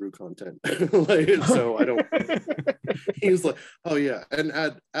the homebrew content. So I don't, he's like, oh yeah, and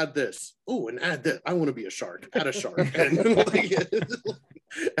add this. Oh, and add that. I want to be a shark. Add a shark. And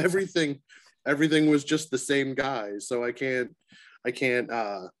everything was just the same guy. So I can't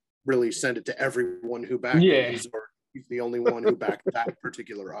really send it to everyone who backed it. Or he's the only one who backed that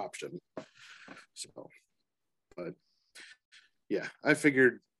particular option. So, but yeah, I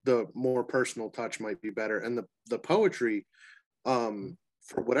figured the more personal touch might be better. And the poetry,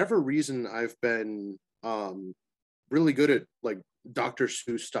 for whatever reason, I've been really good at like Dr.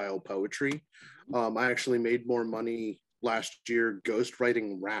 Seuss style poetry. I actually made more money last year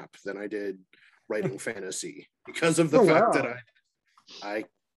ghostwriting rap than I did writing fantasy, because of the fact that I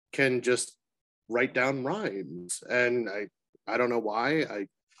can just write down rhymes, and I don't know why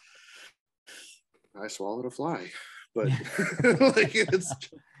I swallowed a fly, but like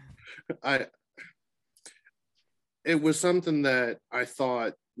it was something that I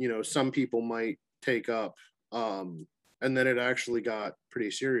thought, some people might take up. And then it actually got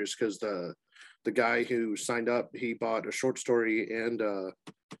pretty serious, because the guy who signed up, he bought a short story and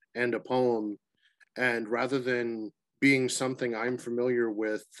a poem. And rather than being something I'm familiar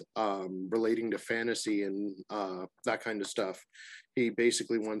with, relating to fantasy and that kind of stuff, he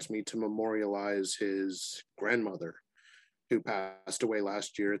basically wants me to memorialize his grandmother, who passed away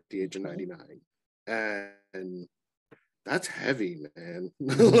last year at the age of 99. And that's heavy, man.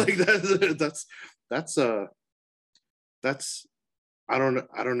 Like that's I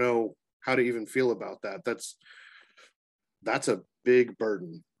don't know how to even feel about that. That's a big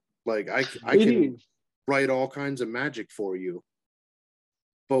burden. Like I can write all kinds of magic for you,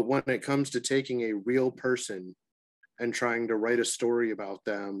 but when it comes to taking a real person and trying to write a story about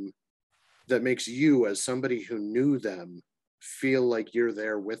them that makes you, as somebody who knew them, feel like you're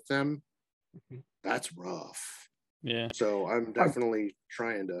there with them, that's rough. Yeah. So I'm definitely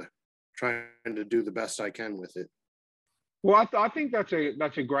trying to do the best I can with it. Well, I think that's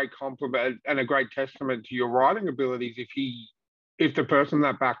a great compliment and a great testament to your writing abilities. If the person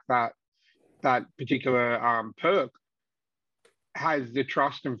that backed that particular perk has the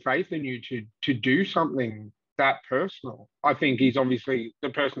trust and faith in you to do something that personal. I think the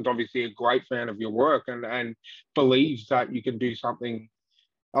person's obviously a great fan of your work and believes that you can do something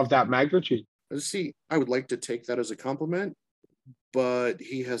of that magnitude. See, I would like to take that as a compliment, but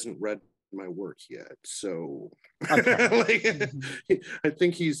he hasn't read my work yet. So Okay. I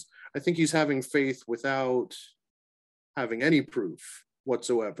think he's having faith without having any proof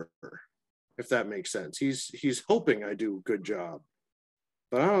whatsoever, if that makes sense. He's hoping I do a good job.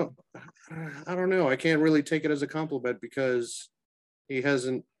 But I don't know. I can't really take it as a compliment because he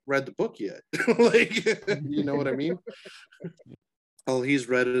hasn't read the book yet. You know what I mean? All he's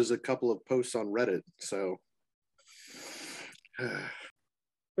read is a couple of posts on Reddit. So,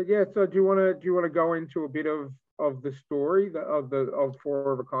 but yeah. So do you want to go into a bit of the story of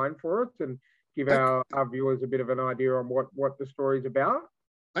Four of a Kind for us and give our viewers a bit of an idea on what the story is about?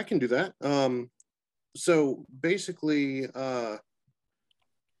 I can do that. So basically,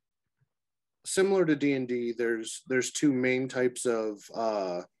 similar to D&D, there's two main types of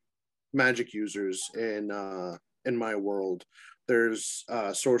magic users in my world. There's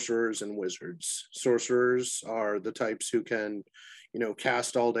sorcerers and wizards. Sorcerers are the types who can,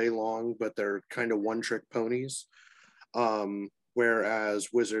 cast all day long, but they're kind of one-trick ponies. Whereas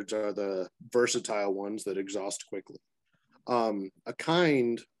wizards are the versatile ones that exhaust quickly. A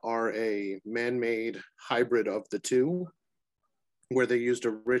kind are a man-made hybrid of the two, where they used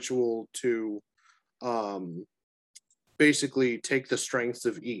a ritual to basically take the strengths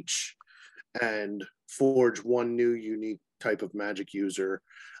of each and forge one new unique type of magic user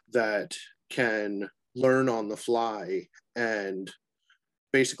that can learn on the fly and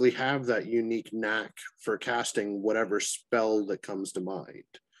basically have that unique knack for casting whatever spell that comes to mind.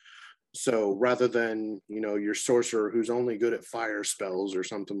 So rather than, your sorcerer who's only good at fire spells or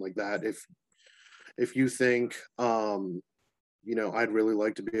something like that, if you think, I'd really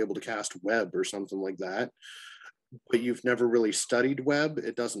like to be able to cast web or something like that, but you've never really studied web,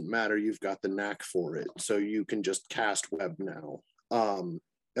 it doesn't matter. You've got the knack for it. So you can just cast web now.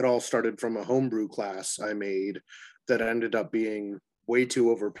 It all started from a homebrew class I made that ended up being way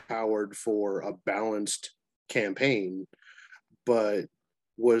too overpowered for a balanced campaign, but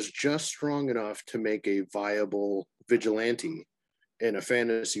was just strong enough to make a viable vigilante in a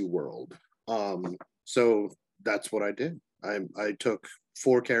fantasy world. So that's what I did. I took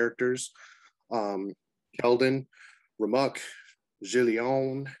 4 characters, Keldon, Ramuk,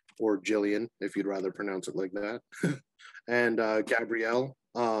 Jillian, or Jillian, if you'd rather pronounce it like that, and Gabrielle,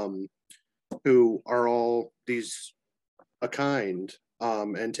 who are all these a kind,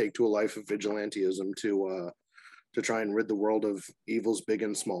 and take to a life of vigilantism to try and rid the world of evils big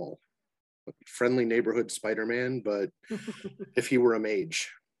and small. Friendly neighborhood Spider-Man, but if he were a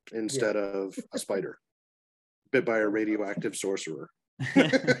mage instead of a spider bit by a radioactive sorcerer.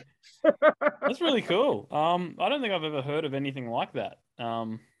 That's really cool. I don't think I've ever heard of anything like that.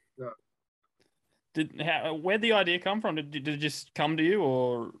 Where'd the idea come from? Did it just come to you,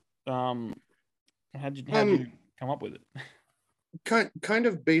 or how'd you come up with it? Kind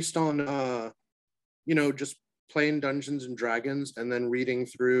of based on just playing Dungeons and Dragons and then reading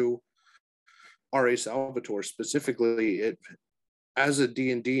through R.A. Salvatore specifically. As a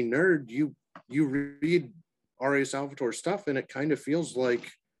D&D nerd, you read R.A. Salvatore stuff and it kind of feels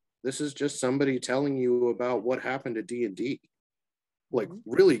like this is just somebody telling you about what happened at D&D. Like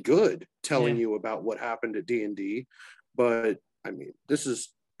really good telling you about what happened at D&D. But I mean, this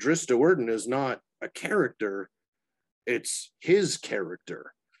is Drizzt Do'Urden is not a character, it's his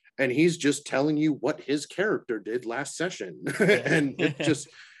character. And he's just telling you what his character did last session. And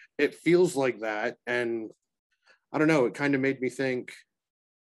it feels like that. And I don't know, it kind of made me think,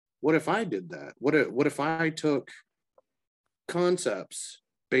 what if I did that? What if I took concepts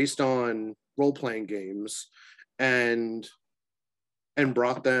based on role-playing games and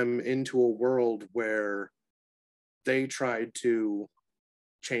brought them into a world where they tried to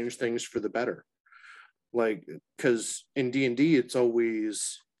change things for the better? Like, because in D&D, it's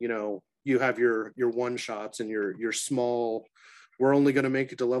always, you have your one shots and your small, we're only going to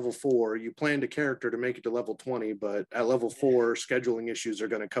make it to level 4. You planned a character to make it to level 20, but at level 4, scheduling issues are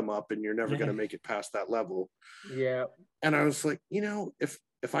going to come up and you're never going to make it past that level. Yeah. And I was like,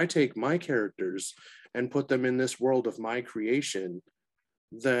 if I take my characters and put them in this world of my creation,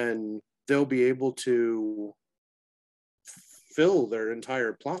 then they'll be able to fill their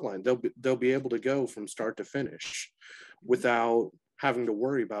entire plot line. They'll be able to go from start to finish without having to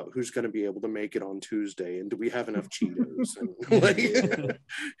worry about who's going to be able to make it on Tuesday and do we have enough Cheetos, and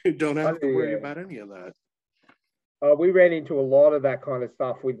you don't have to worry about any of that. We ran into a lot of that kind of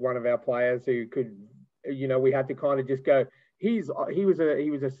stuff with one of our players who could, we had to kind of just go, he was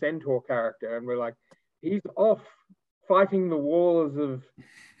a centaur character, and we're like, he's off fighting the wars of,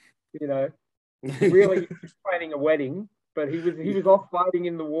 really planning a wedding, but he was off fighting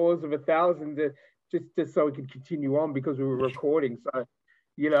in the wars of 1,000 just so he could continue on because we were recording. So,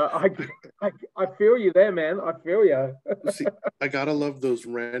 I feel you there, man. I feel you. See, I gotta love those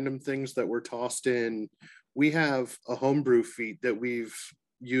random things that were tossed in. We have a homebrew feat that we've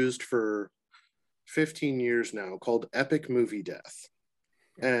used for 15 years now called Epic Movie Death.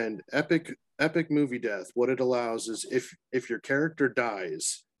 And Epic Movie Death, what it allows is if your character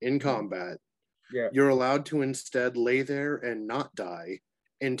dies in combat, you're allowed to instead lay there and not die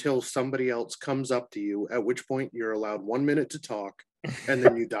until somebody else comes up to you, at which point you're allowed 1 minute to talk, and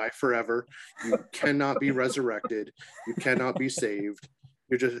then you die forever. You cannot be resurrected. You cannot be saved.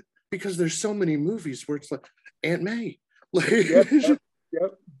 You're just, because there's so many movies where it's like Aunt May, like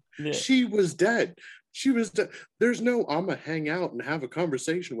she was dead. She was dead. There's no, I'm gonna hang out and have a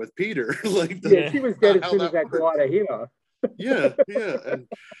conversation with Peter. Like she was dead as soon as that glider hit her. Yeah, and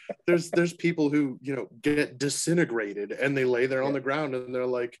there's people who get disintegrated and they lay there on the ground and they're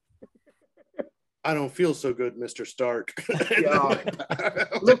like, I don't feel so good, Mr. Stark.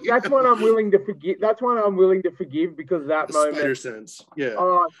 Look, that's one I'm willing to forgive. That's one I'm willing to forgive because that the moment. Spider sense. Yeah.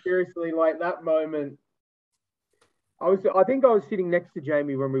 Oh, seriously, like that moment. I think I was sitting next to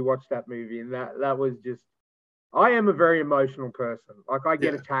Jamie when we watched that movie, and that was just. I am a very emotional person. Like I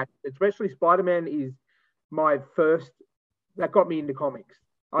get attached, especially Spider-Man is my first. That got me into comics.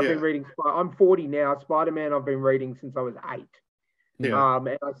 I've been reading. I'm 40 now. Spider-Man I've been reading since I was 8. Yeah. And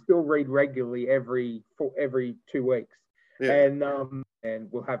I still read regularly every 2 weeks. Yeah.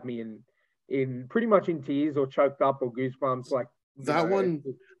 And will have me in pretty much in tears or choked up or goosebumps. Like that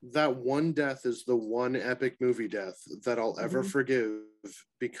one death is the one epic movie death that I'll ever forgive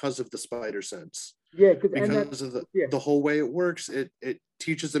because of the spider sense. Yeah, because of the whole way it works. It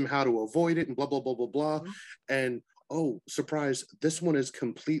teaches them how to avoid it and blah blah blah blah blah. And oh, surprise, this one is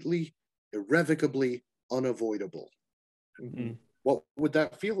completely, irrevocably unavoidable. What would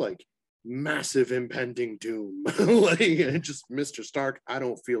that feel like? Massive impending doom. Like, just Mr. Stark, I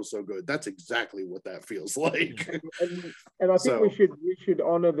don't feel so good. That's exactly what that feels like. And I think we should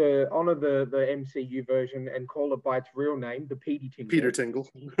honor the MCU version and call it by its real name, the Peter Tingle.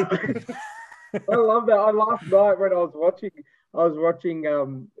 I love that. I last night when I was watching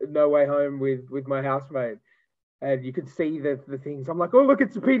No Way Home with my housemate. And you could see the things. I'm like, oh, look,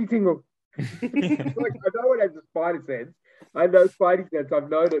 it's a Peter Tingle. Like, I know it has a spider sense. I know Spidey sense. I've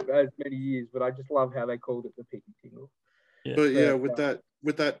known it as many years, but I just love how they called it the Peter Tingle. Yeah. But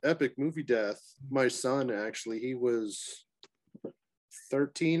with that epic movie death, my son actually, he was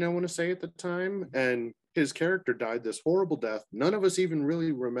 13, I want to say at the time, and his character died this horrible death. None of us even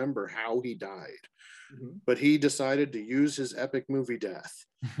really remember how he died. But he decided to use his epic movie death.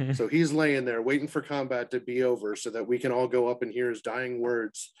 So he's laying there waiting for combat to be over so that we can all go up and hear his dying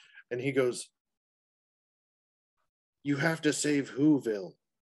words. And he goes, "You have to save Whoville."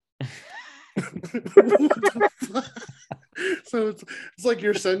 So it's like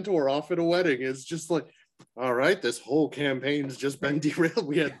your centaur off at a wedding. It's just like, all right, this whole campaign's just been derailed.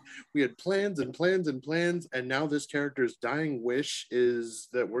 We had plans and plans and plans, and now this character's dying wish is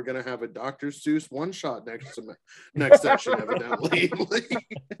that we're gonna have a Dr. Seuss one-shot next session, evidently.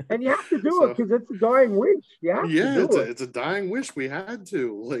 And you have to do it because it's a dying wish. It's a dying wish. We had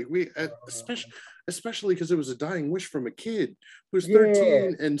to, like, especially because it was a dying wish from a kid who's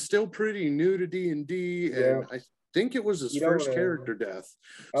 13 and still pretty new to D&D, and I think it was his first character death.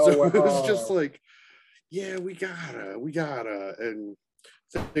 So it was just like, yeah, we gotta. And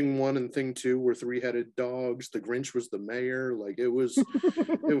thing 1 and thing 2 were 3-headed dogs. The Grinch was the mayor. Like it was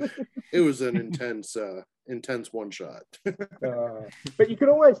an intense one shot. But you can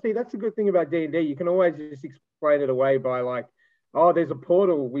always see, that's a good thing about D&D. You can always just explain it away by like, oh, there's a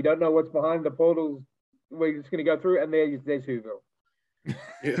portal. We don't know what's behind the portals. We're just going to go through, and there's Whoville.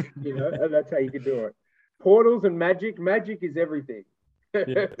 Yeah. And that's how you can do it. Portals and magic. Magic is everything.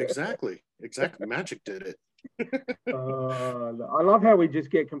 Exactly. Magic did it. I love how we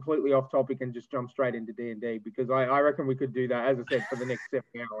just get completely off topic and just jump straight into D&D, because I reckon we could do that, as I said, for the next 7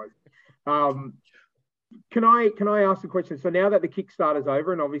 hours. Can I ask a question? So now that the Kickstarter's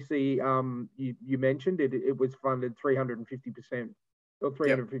over, and obviously you mentioned it was funded 350% or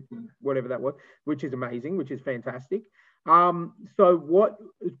 350, whatever that was, which is amazing, which is fantastic. So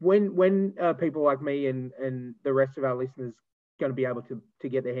when people like me and the rest of our listeners going to be able to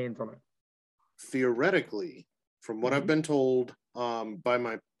get their hands on it? Theoretically, from what I've been told by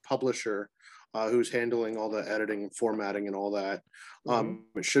my publisher, who's handling all the editing and formatting and all that,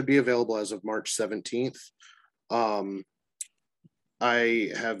 it should be available as of March 17th.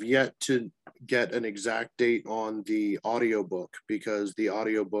 I have yet to get an exact date on the audiobook because the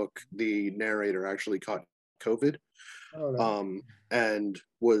audiobook, the narrator actually caught COVID. Oh, no. And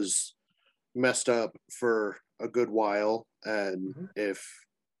was messed up for a good while. And if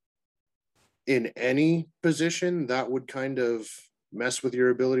in any position that would kind of mess with your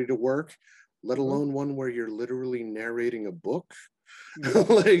ability to work, let alone one where you're literally narrating a book.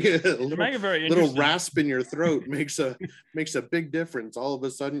 Like a little rasp in your throat makes a big difference. All of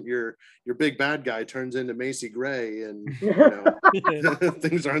a sudden your big bad guy turns into Macy Gray, and you know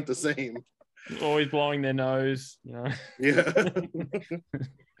things aren't the same. Always blowing their nose, you know. Yeah.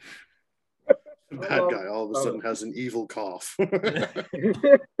 Bad guy all of a sudden has an evil cough. So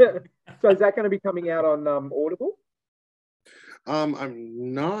is that going to be coming out on Audible?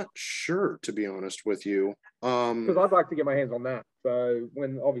 I'm not sure, to be honest with you. Because I'd like to get my hands on that. So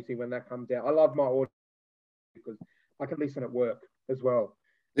when that comes out, I love my audio because I can listen at work as well.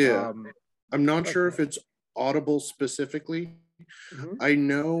 Yeah. I'm not sure if it's Audible specifically. I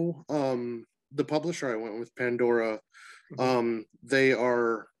know the publisher I went with, Pandora, they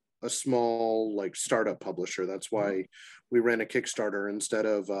are a small like startup publisher. That's why we ran a Kickstarter instead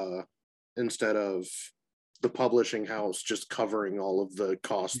of the publishing house just covering all of the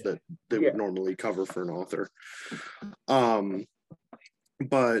costs that they would normally cover for an author.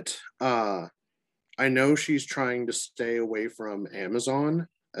 But I know she's trying to stay away from Amazon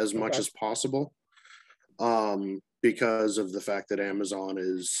as much as possible, because of the fact that Amazon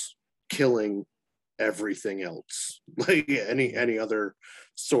is killing everything else. Like any other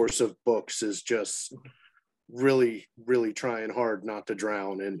source of books is just really, really trying hard not to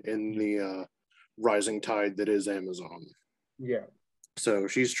drown in the rising tide that is Amazon. Yeah. So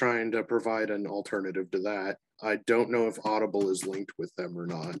she's trying to provide an alternative to that. I don't know if Audible is linked with them or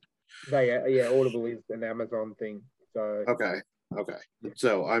not. Audible is an Amazon thing. So okay.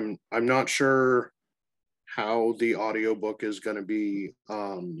 So I'm not sure how the audiobook is going to be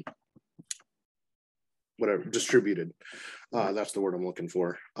distributed. That's the word I'm looking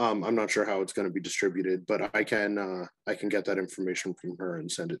for. I'm not sure how it's going to be distributed, but I can get that information from her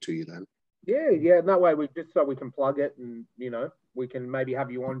and send it to you then. Yeah. That way we can plug it, and we can maybe have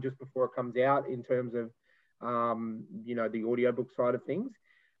you on just before it comes out in terms of the audiobook side of things.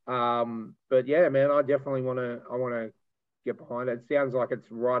 But yeah, man, I definitely want to get behind it. It sounds like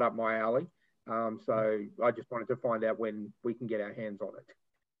it's right up my alley. So I just wanted to find out when we can get our hands on it.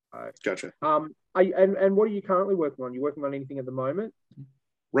 Gotcha. And what are you currently working on? You working on anything at the moment?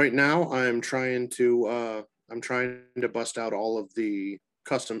 Right now, I'm trying to bust out all of the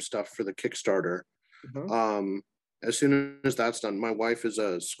custom stuff for the Kickstarter. As soon as that's done, my wife is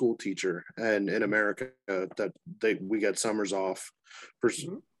a school teacher, and in America, we get summers off.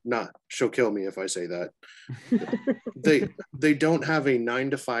 She'll kill me if I say that. they don't have a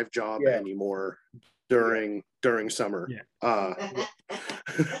 9-to-5 job anymore during summer.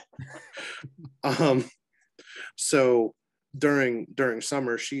 So during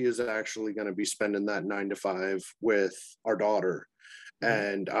summer, she is actually going to be spending that 9-to-5 with our daughter.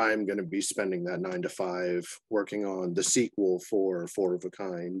 And I'm going to be spending that 9-to-5 working on the sequel for Four of a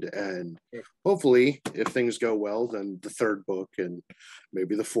Kind. And hopefully, if things go well, then the third book and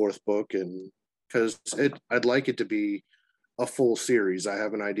maybe the fourth book. And because I'd like it to be a full series. I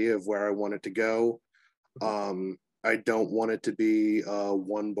have an idea of where I want it to go. I don't want it to be a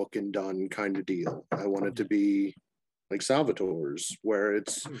one book and done kind of deal. I want it to be like Salvatore's, where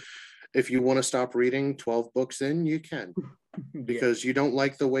it's, if you want to stop reading 12 books in, you can. Because you don't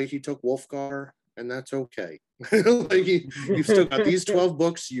like the way he took Wolfgar, and that's okay. Like you've still got these 12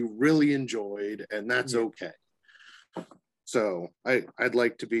 books you really enjoyed, and that's okay. So I'd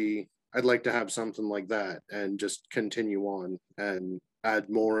like to have something like that and just continue on and add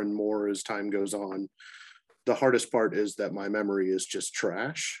more and more as time goes on. The hardest part is that my memory is just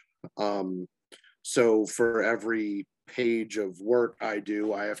trash. So for every page of work I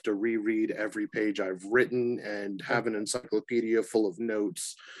do, I have to reread every page I've written and have an encyclopedia full of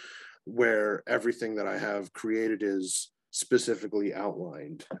notes where everything that I have created is specifically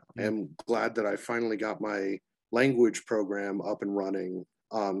outlined. I'm glad that I finally got my language program up and running,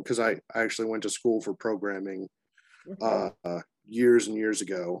 because I actually went to school for programming years and years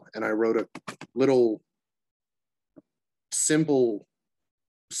ago, and I wrote a little simple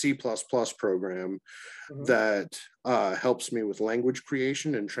C++ program that helps me with language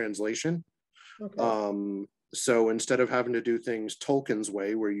creation and translation. So instead of having to do things Tolkien's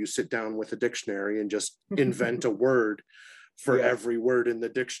way, where you sit down with a dictionary and just invent a word for every word in the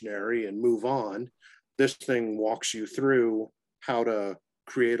dictionary and move on, this thing walks you through how to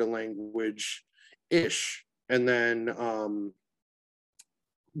create a language-ish. And then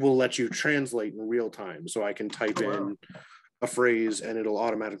will let you translate in real time. So I can type in a phrase and it'll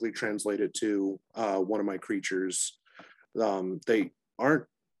automatically translate it to one of my creatures. They aren't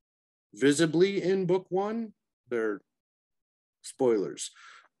visibly in book one. They're spoilers.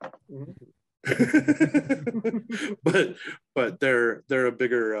 but they're a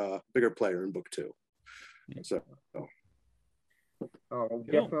bigger player in book two. So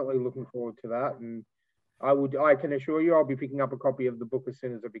definitely looking forward to that. And I can assure you I'll be picking up a copy of the book as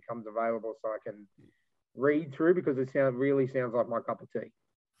soon as it becomes available so I can read through, because it really sounds like my cup of tea.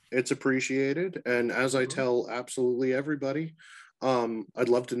 It's appreciated, and as I tell absolutely everybody, I'd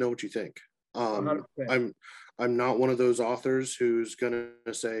love to know what you think. I'm not one of those authors who's gonna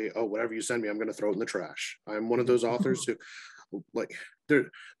say, oh, whatever you send me, I'm gonna throw it in the trash. I'm one of those authors who, like,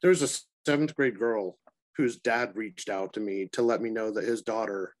 there's a 7th grade girl whose dad reached out to me to let me know that his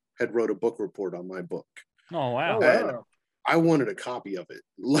daughter had wrote a book report on my book. Oh wow! And I wanted a copy of it.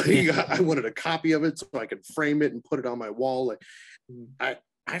 Like, I wanted a copy of it so I could frame it and put it on my wall. Like,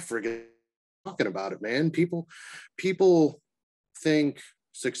 I forget talking about it, man. People think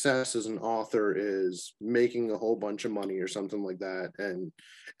success as an author is making a whole bunch of money or something like that. And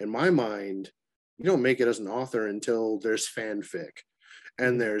in my mind, you don't make it as an author until there's fanfic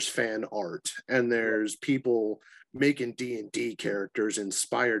and there's fan art and there's people making D&D characters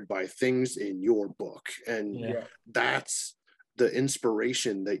inspired by things in your book. And that's the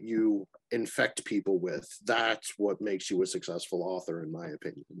inspiration that you infect people with. That's what makes you a successful author, in my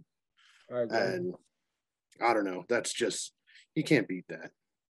opinion. And I don't know, that's just, you can't beat that.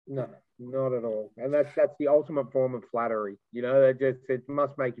 No, not at all. And that's the ultimate form of flattery. You know, it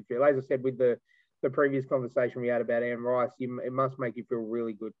must make you feel, as I said with the previous conversation we had about Anne Rice, it must make you feel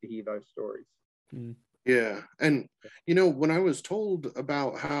really good to hear those stories. Yeah. And, you know, when I was told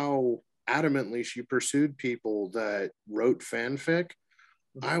about how adamantly she pursued people that wrote fanfic,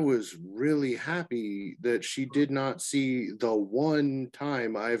 I was really happy that she did not see the one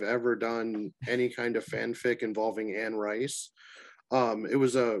time I've ever done any kind of fanfic involving Anne Rice. It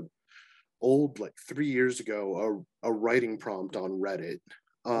was like 3 years ago, a writing prompt on Reddit.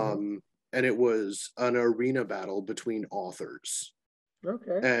 And it was an arena battle between authors.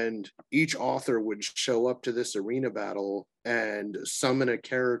 Okay. And each author would show up to this arena battle and summon a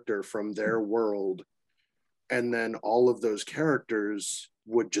character from their world. And then all of those characters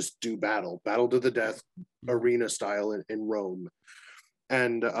would just do battle to the death, arena style in Rome.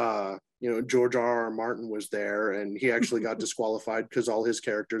 And, you know, George R.R. Martin was there, and he actually got disqualified because all his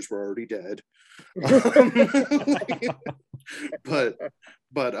characters were already dead.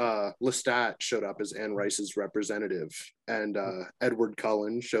 But Lestat showed up as Anne Rice's representative, and Edward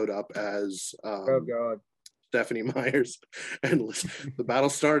Cullen showed up as Stephanie Myers, and the battle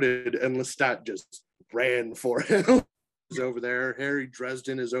started, and Lestat just ran for him. He's over there. Harry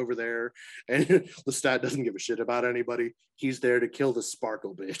Dresden is over there, and Lestat doesn't give a shit about anybody. He's there to kill the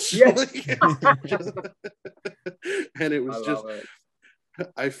sparkle bitch. And it was just,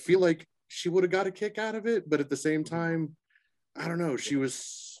 I feel like she would have got a kick out of it, but at the same time, I don't know. She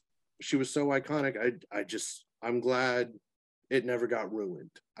was so iconic. I'm glad it never got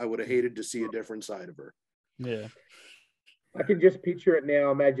ruined. I would have hated to see a different side of her. Yeah. I can just picture it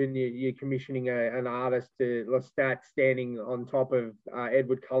now. Imagine you're commissioning an artist to Lestat standing on top of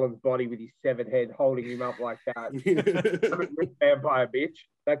Edward Cullen's body with his severed head, holding him up like that. Vampire bitch,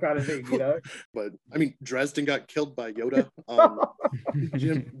 that kind of thing, you know. But I mean, Dresden got killed by Yoda.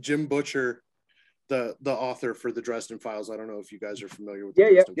 Jim Butcher, the author for the Dresden Files. I don't know if you guys are familiar with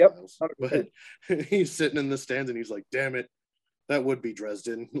the Dresden Files, 100%. But he's sitting in the stands and he's like, "Damn it, that would be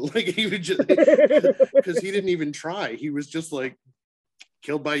Dresden." Like, he would just, because he didn't even try. He was just like,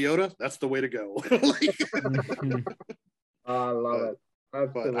 killed by Yoda. That's the way to go. I love it.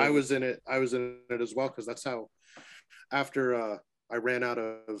 Absolutely. But I was in it as well, because that's how, after I ran out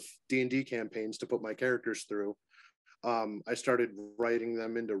of D&D campaigns to put my characters through, I started writing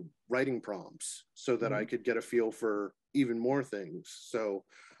them into writing prompts so that I could get a feel for even more things. So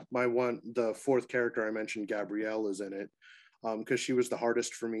the 4th character I mentioned, Gabrielle, is in it. Because she was the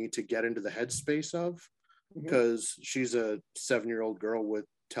hardest for me to get into the headspace of, because she's a 7-year-old girl with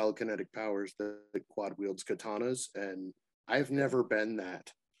telekinetic powers that quad wields katanas, and I've never been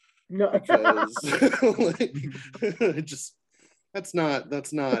that. No, because that's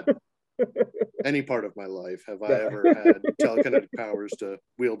not any part of my life have I ever had telekinetic powers to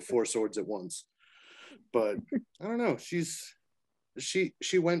wield 4 swords at once. But I don't know. She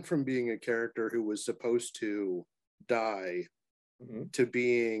went from being a character who was supposed to die to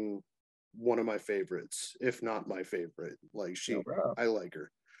being one of my favorites, if not my favorite. Like, I like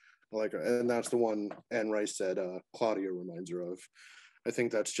her, and that's the one Anne Rice said Claudia reminds her of. I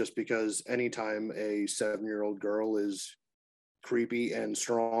think that's just because anytime a 7-year-old girl is creepy and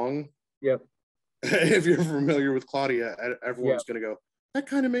strong, yep. If you're familiar with Claudia, everyone's going to go, that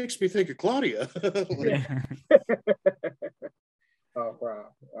kind of makes me think of Claudia. Oh wow!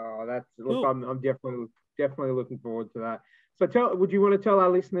 Oh, that's look. I'm definitely looking forward to that. So, would you want to tell our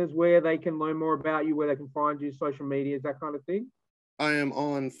listeners where they can learn more about you, where they can find you, social medias, that kind of thing? I am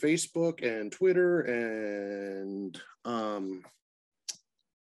on Facebook and Twitter, and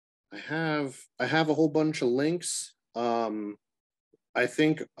I have a whole bunch of links. I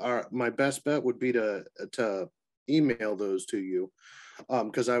think my best bet would be to email those to you,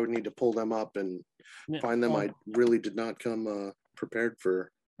 because I would need to pull them up and find them. I really did not come prepared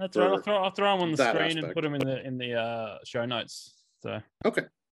for. That's right. I'll throw them on the screen aspect. And put them in the show notes. So okay.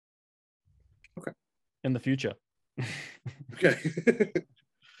 In the future. Okay.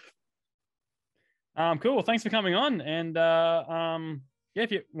 Cool. Thanks for coming on. And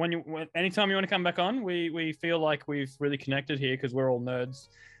anytime you want to come back on, we feel like we've really connected here because we're all nerds,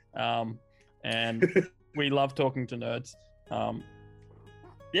 and we love talking to nerds.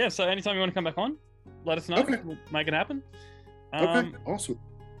 So anytime you want to come back on, let us know. Okay. We'll make it happen. Okay. Awesome.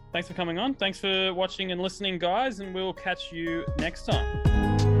 Thanks for coming on. Thanks for watching and listening, guys, and we'll catch you next time.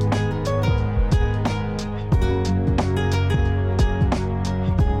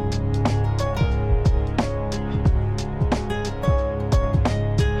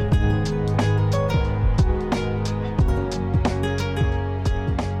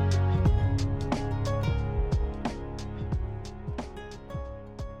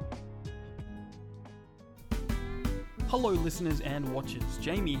 Hello listeners and watchers,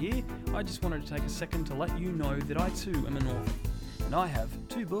 Jamie here. I just wanted to take a second to let you know that I too am an author, and I have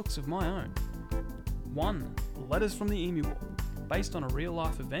 2 books of my own. 1, Letters from the Emu War. Based on a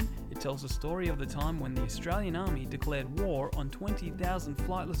real-life event, it tells the story of the time when the Australian Army declared war on 20,000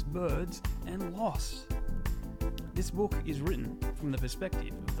 flightless birds and lost. This book is written from the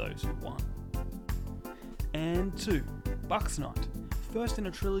perspective of those who won. And 2, Bucks Night. First in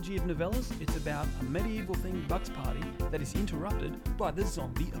a trilogy of novellas, it's about a medieval-themed Bucks party that is interrupted by the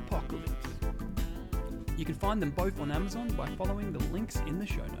zombie apocalypse. You can find them both on Amazon by following the links in the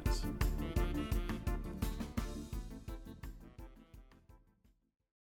show notes.